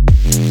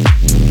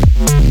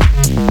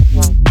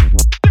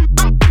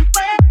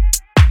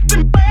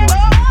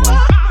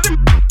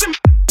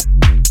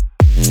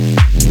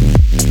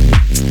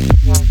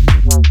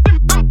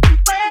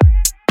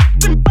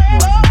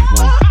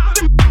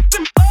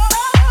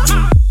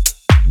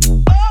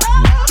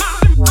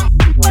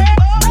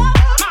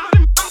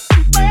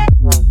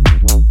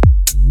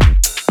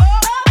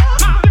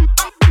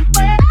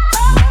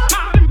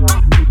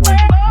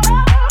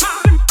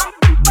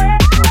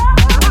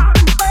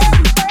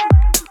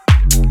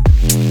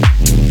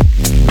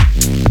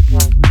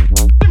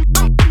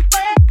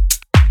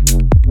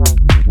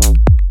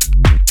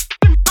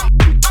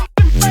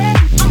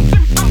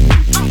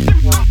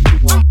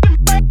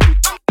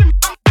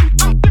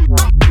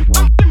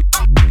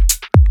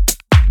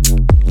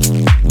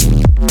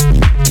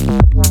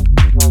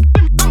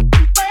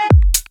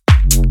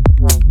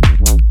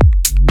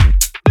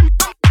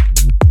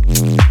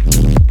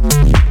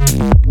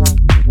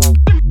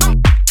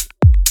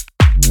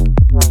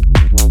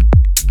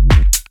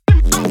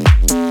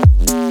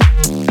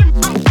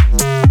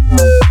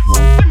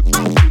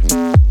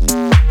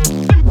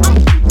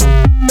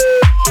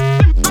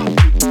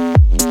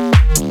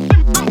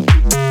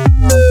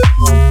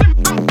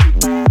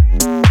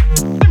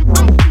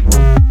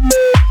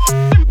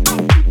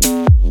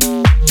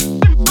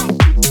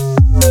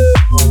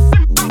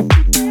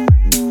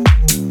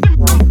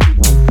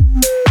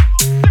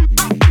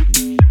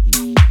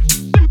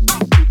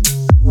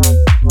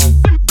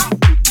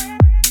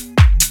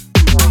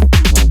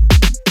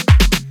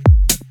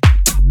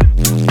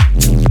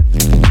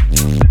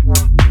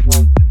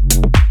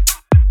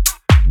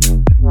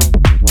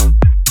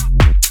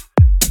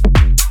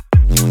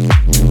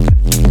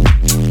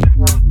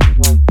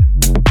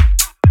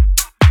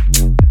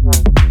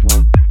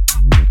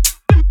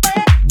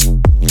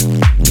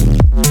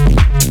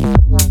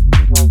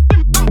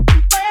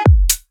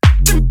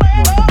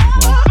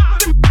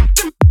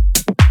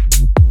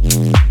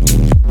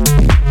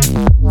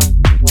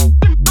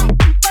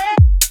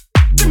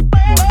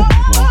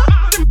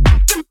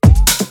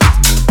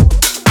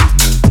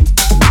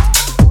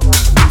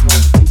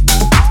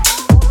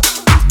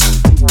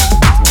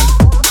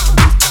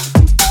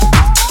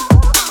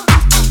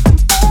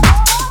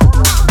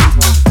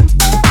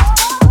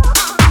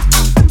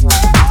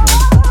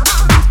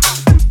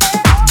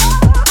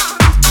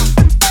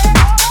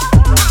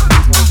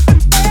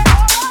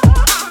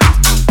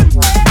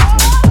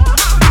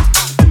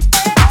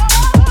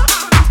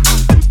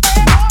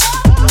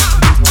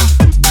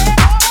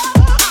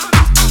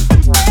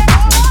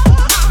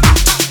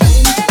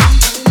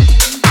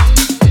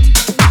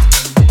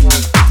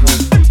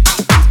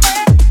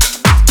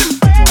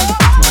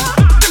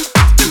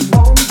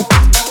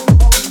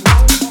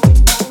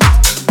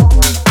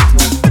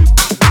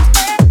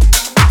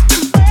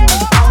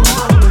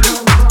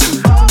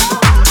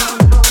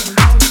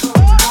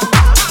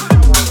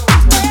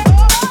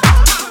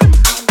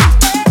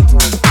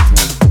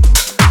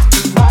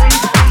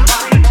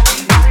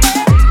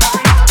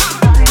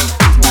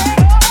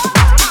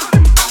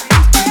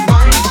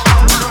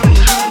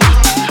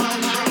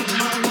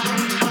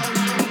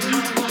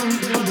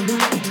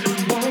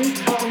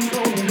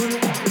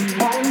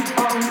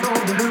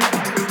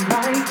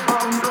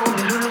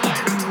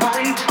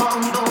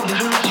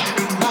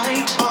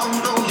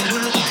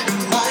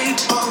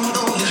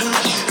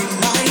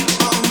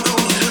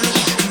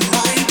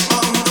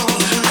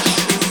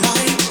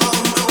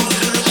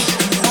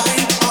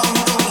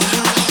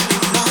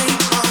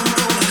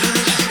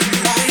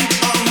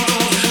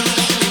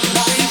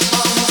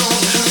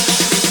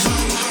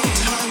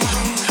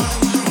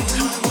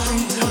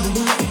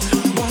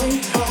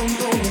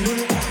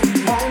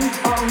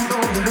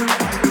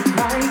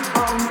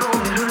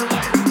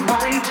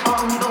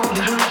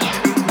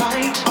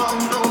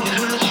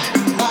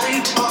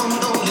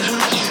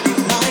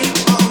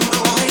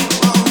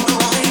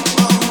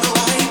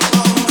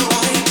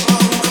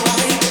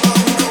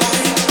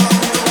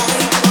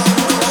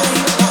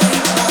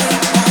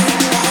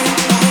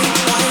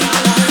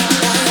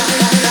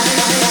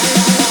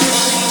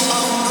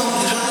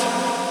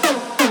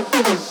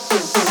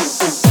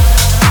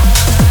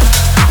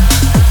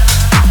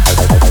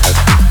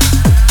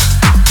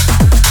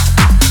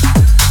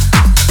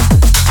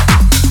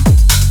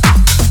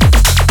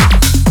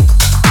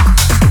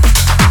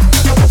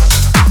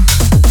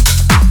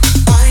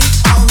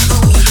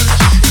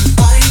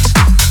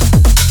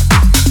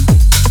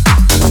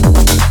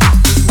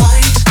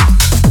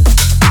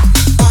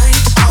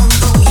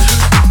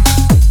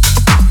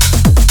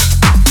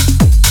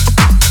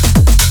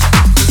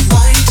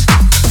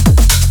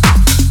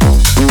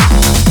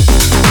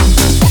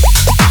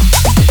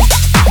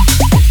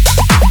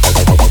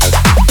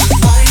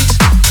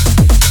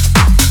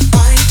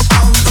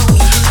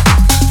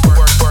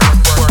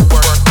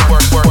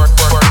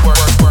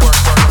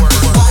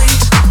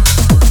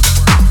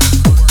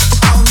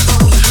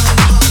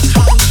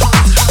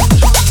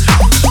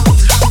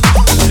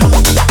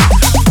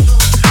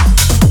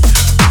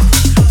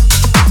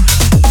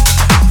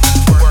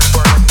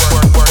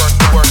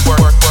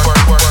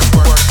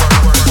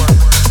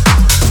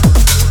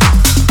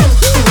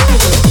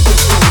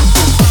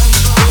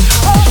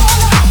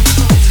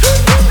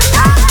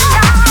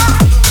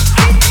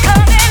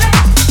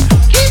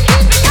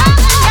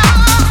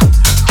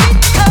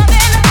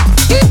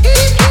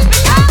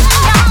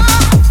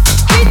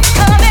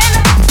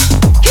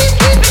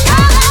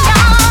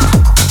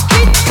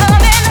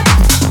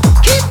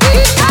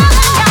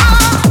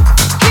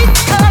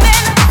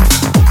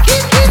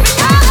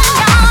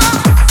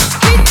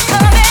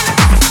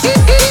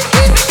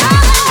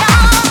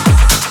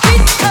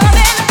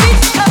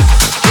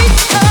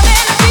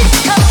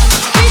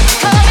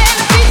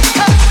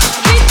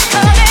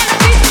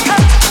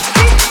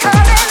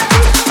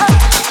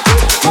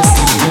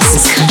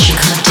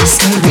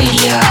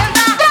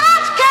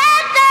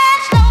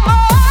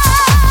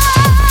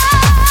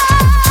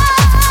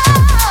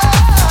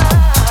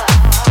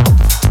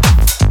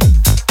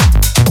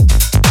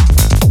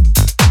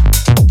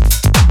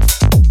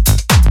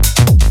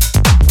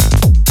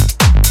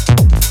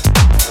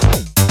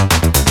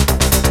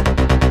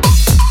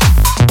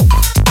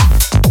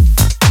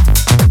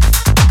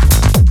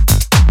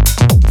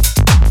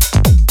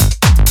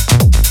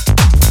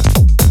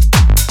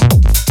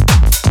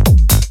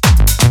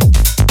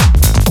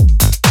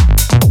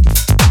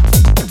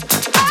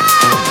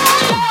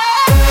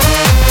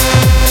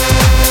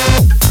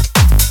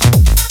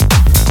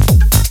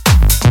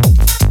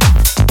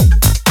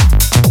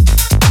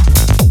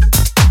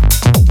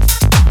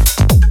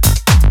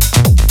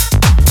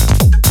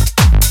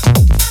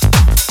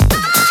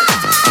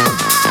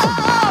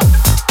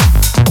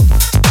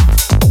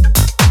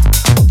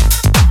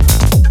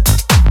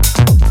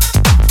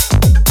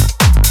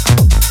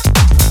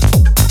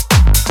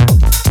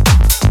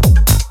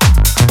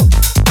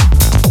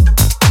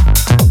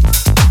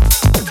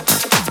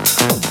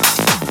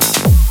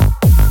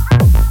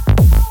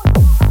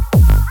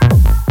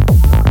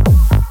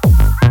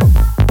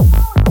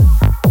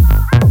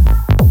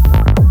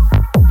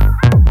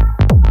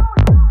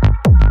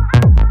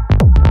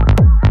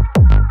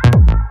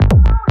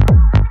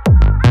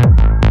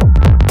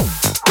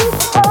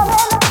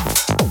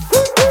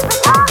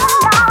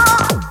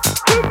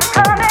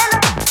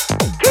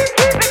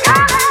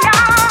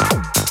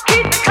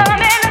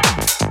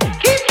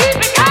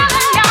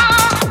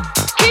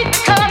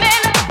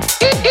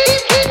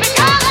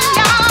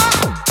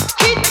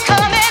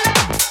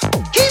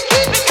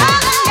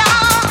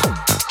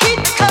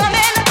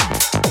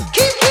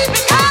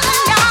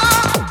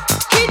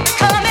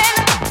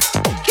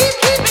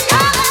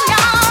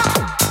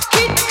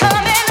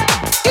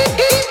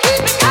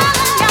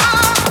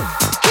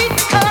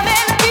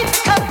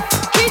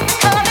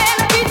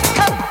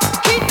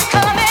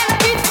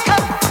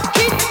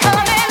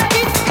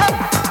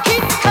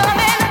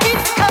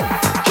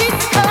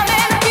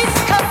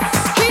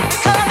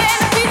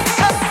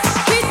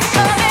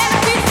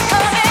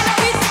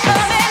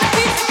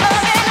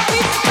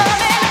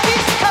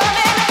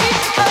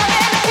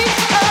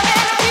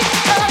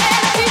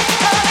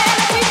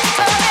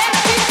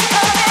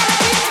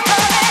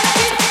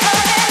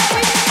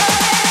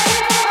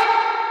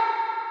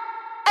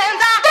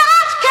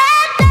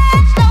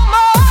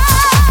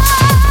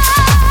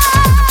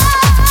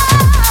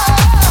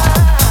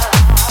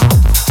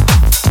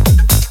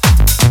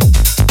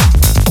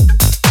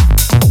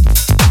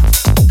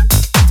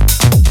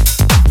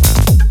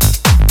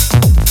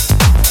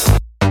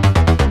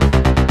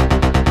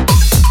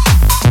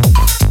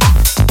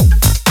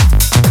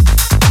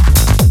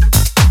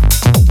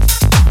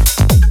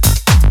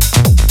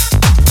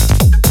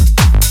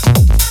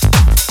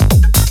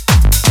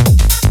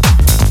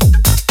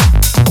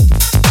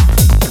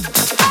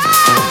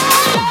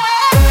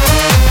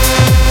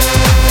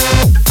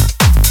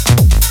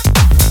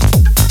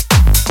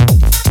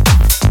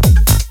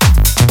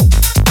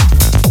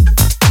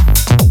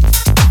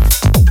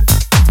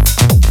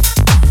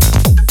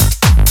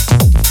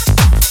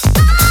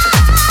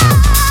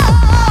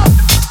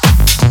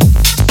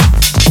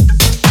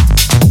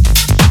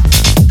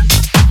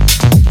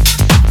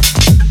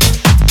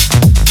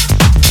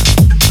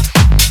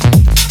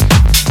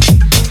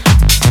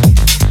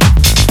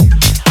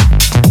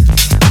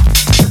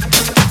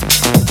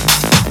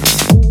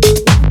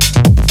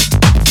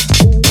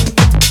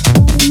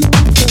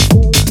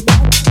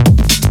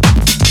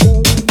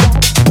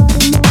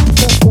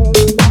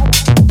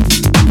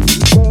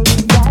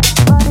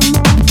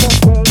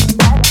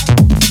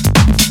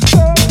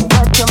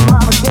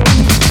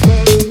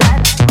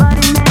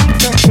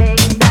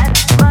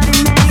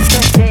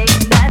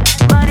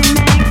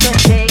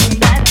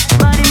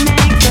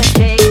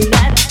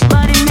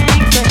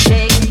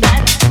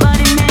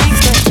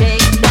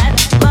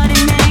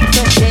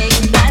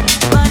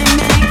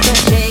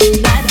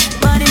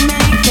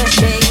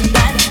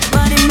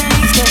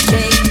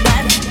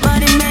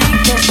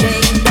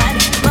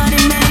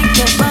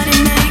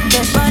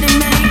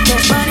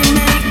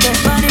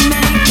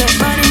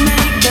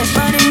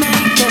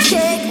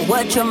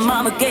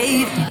 mama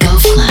gave.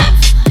 Golf Clap.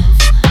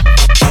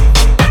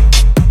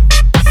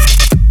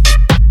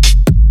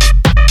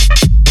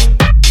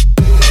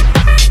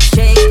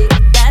 Shake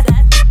that.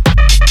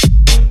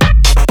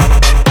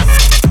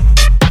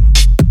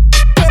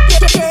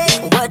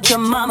 What your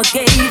mama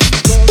gave.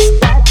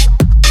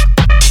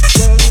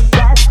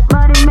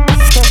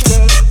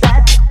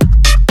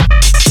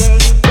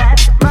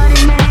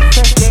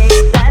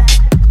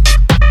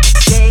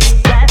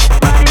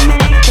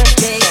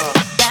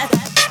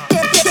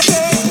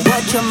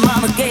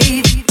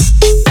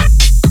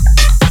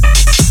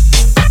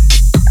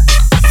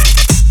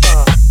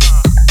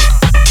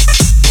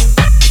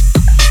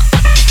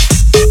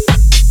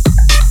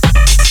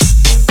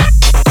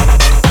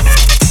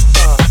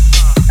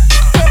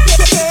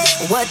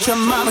 What your mama gave. What your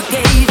mama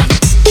gave.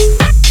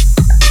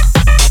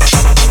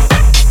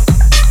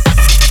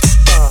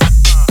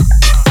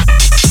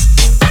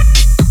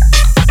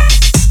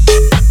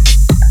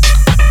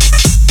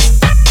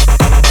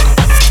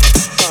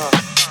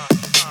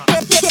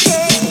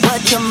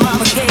 What your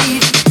mama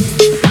gave.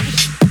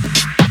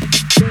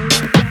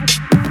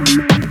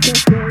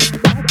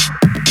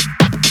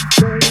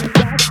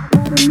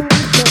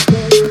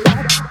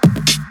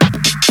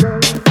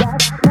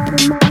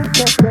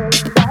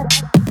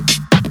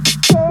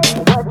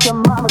 What your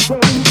mama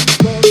gave.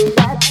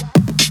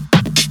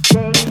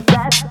 Shake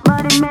that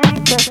money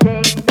maker,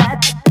 shake that.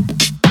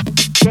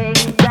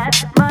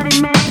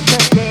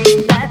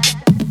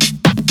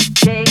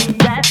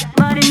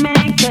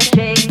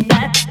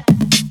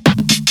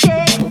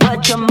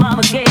 What your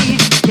mama gave.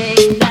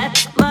 Shake that.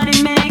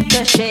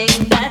 Shake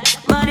that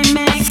money maker,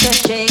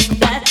 shake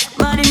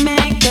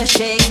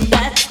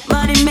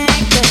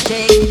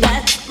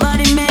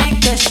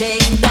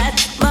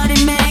that.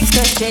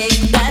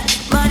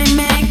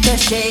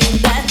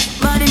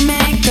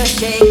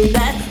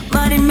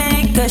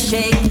 Shake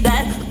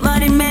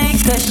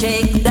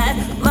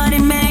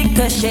that.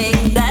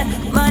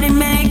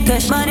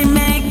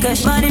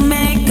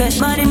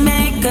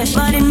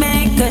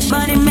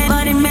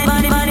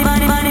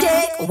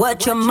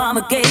 What your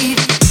mama gave.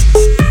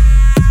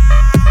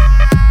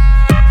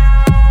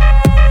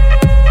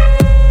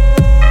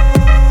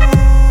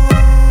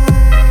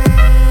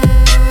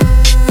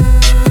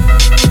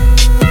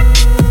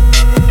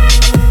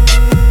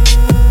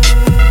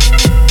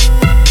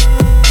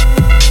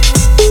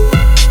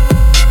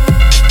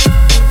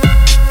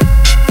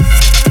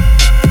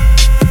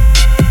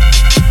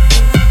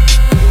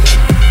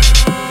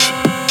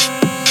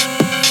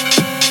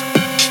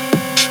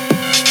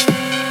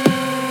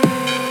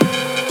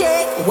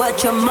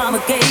 What your mama gave. What your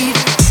mama gave.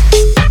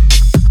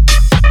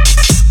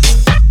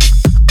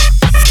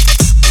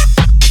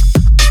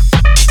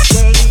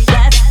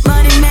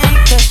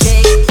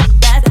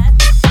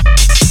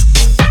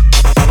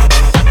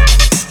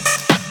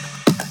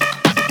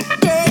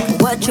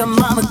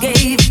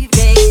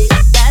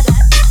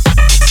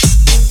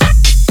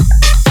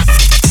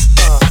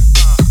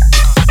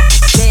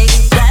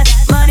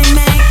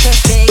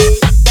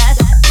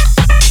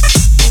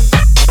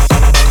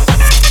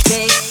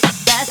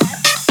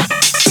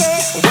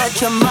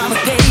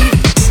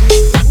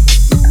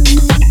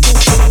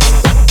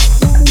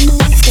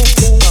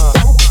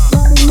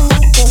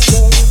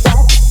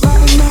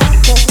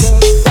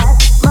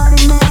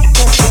 What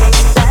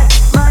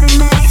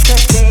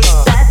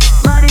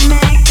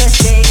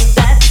your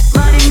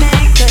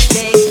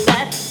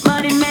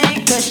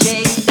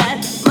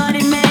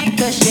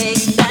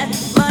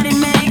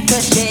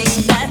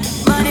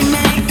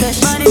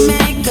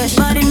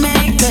mama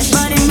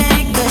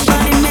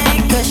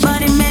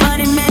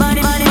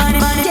gave.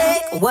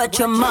 What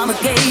your mama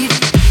gave.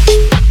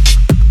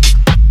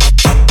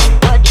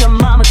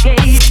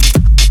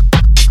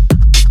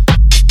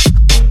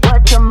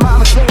 What your mama gave. What your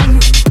mama gave.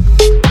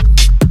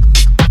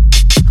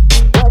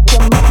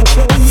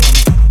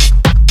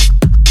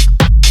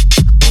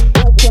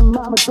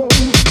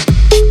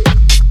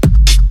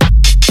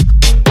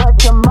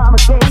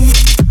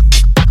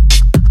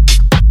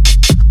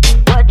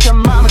 What your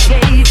mama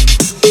gave.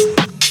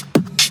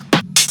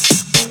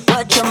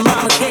 What your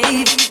mama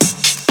gave.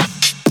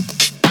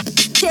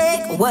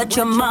 What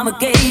your mama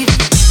gave.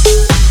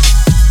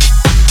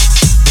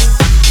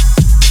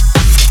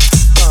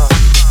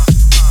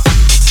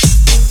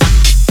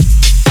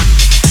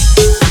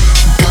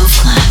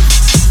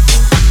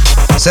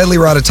 Sadly,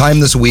 we're out of time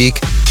this week,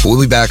 but we'll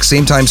be back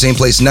same time, same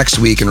place next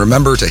week. And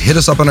remember to hit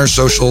us up on our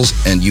socials,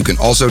 and you can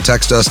also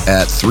text us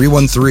at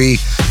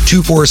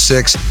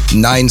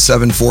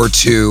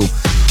 313-246-9742.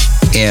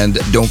 And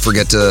don't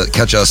forget to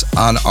catch us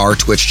on our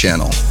Twitch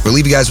channel. We'll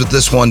leave you guys with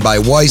this one by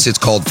WEISS. It's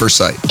called First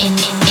Sight. In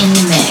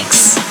the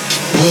mix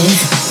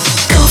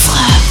with Golf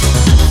Clap.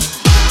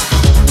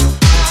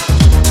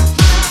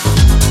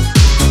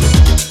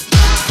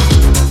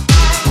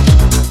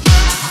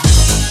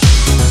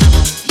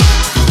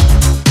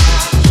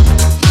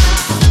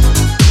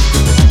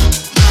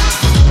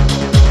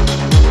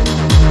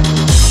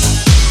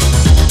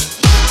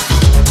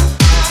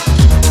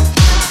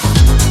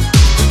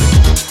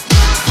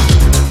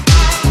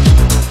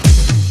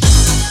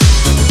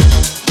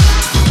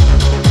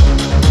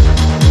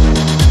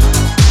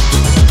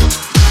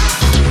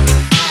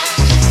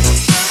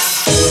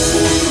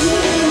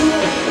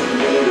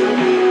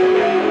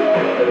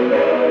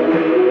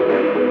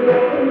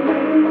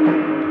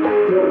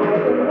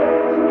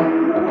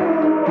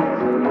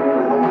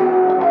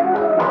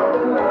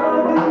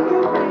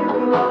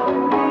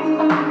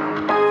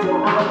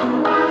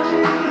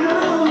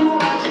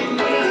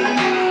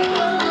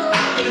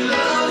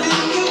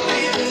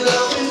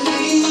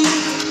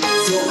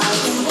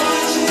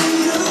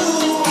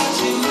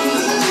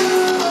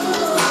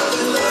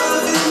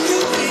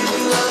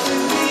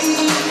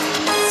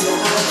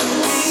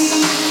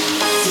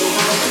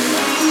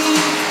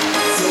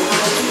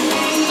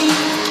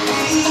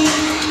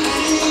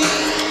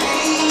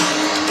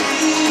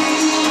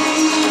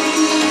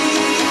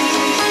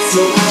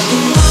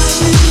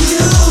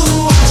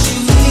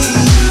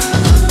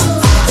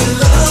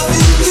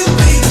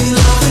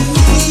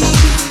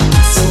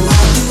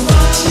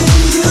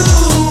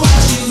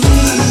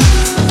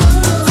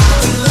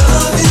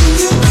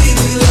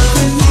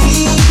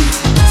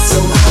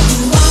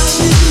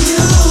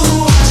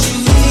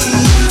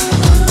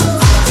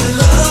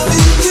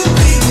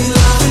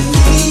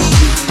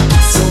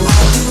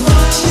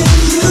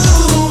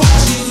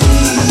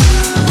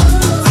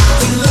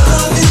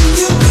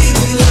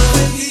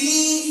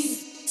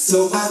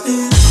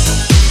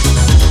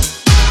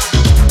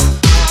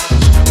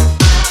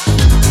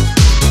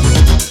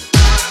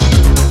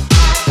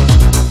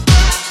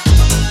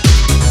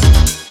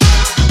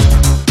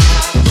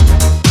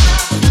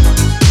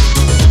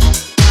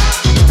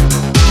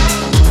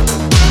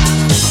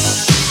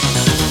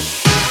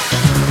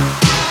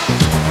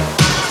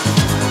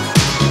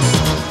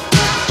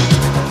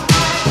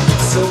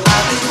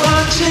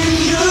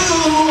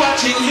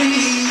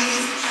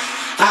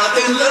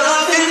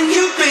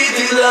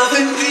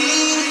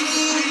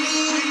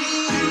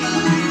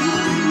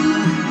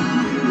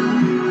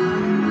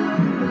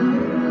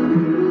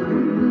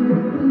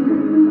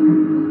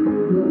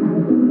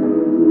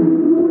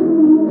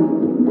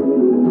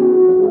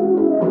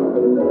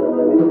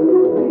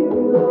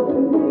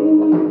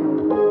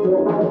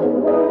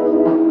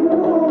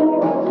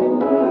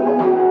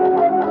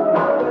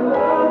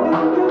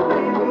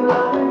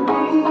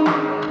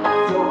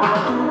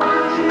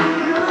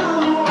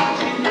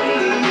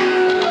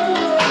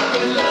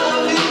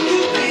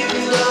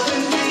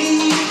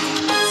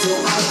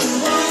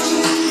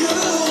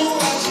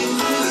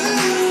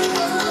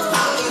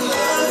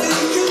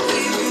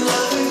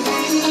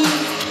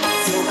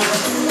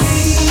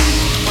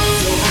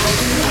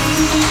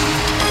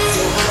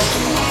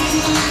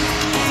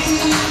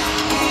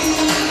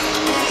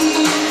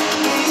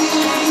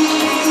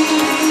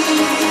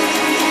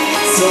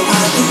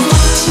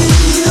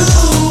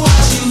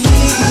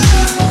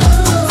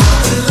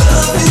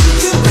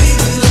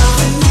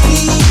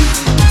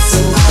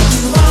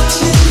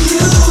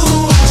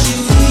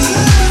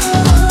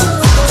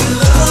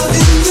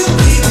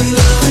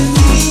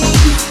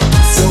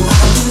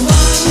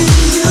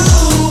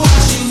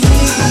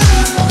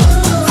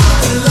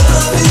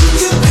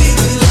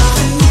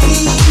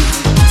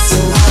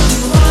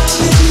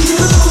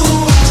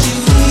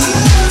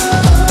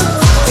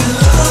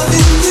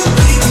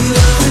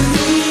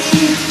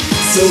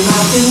 So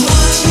I've been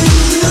watching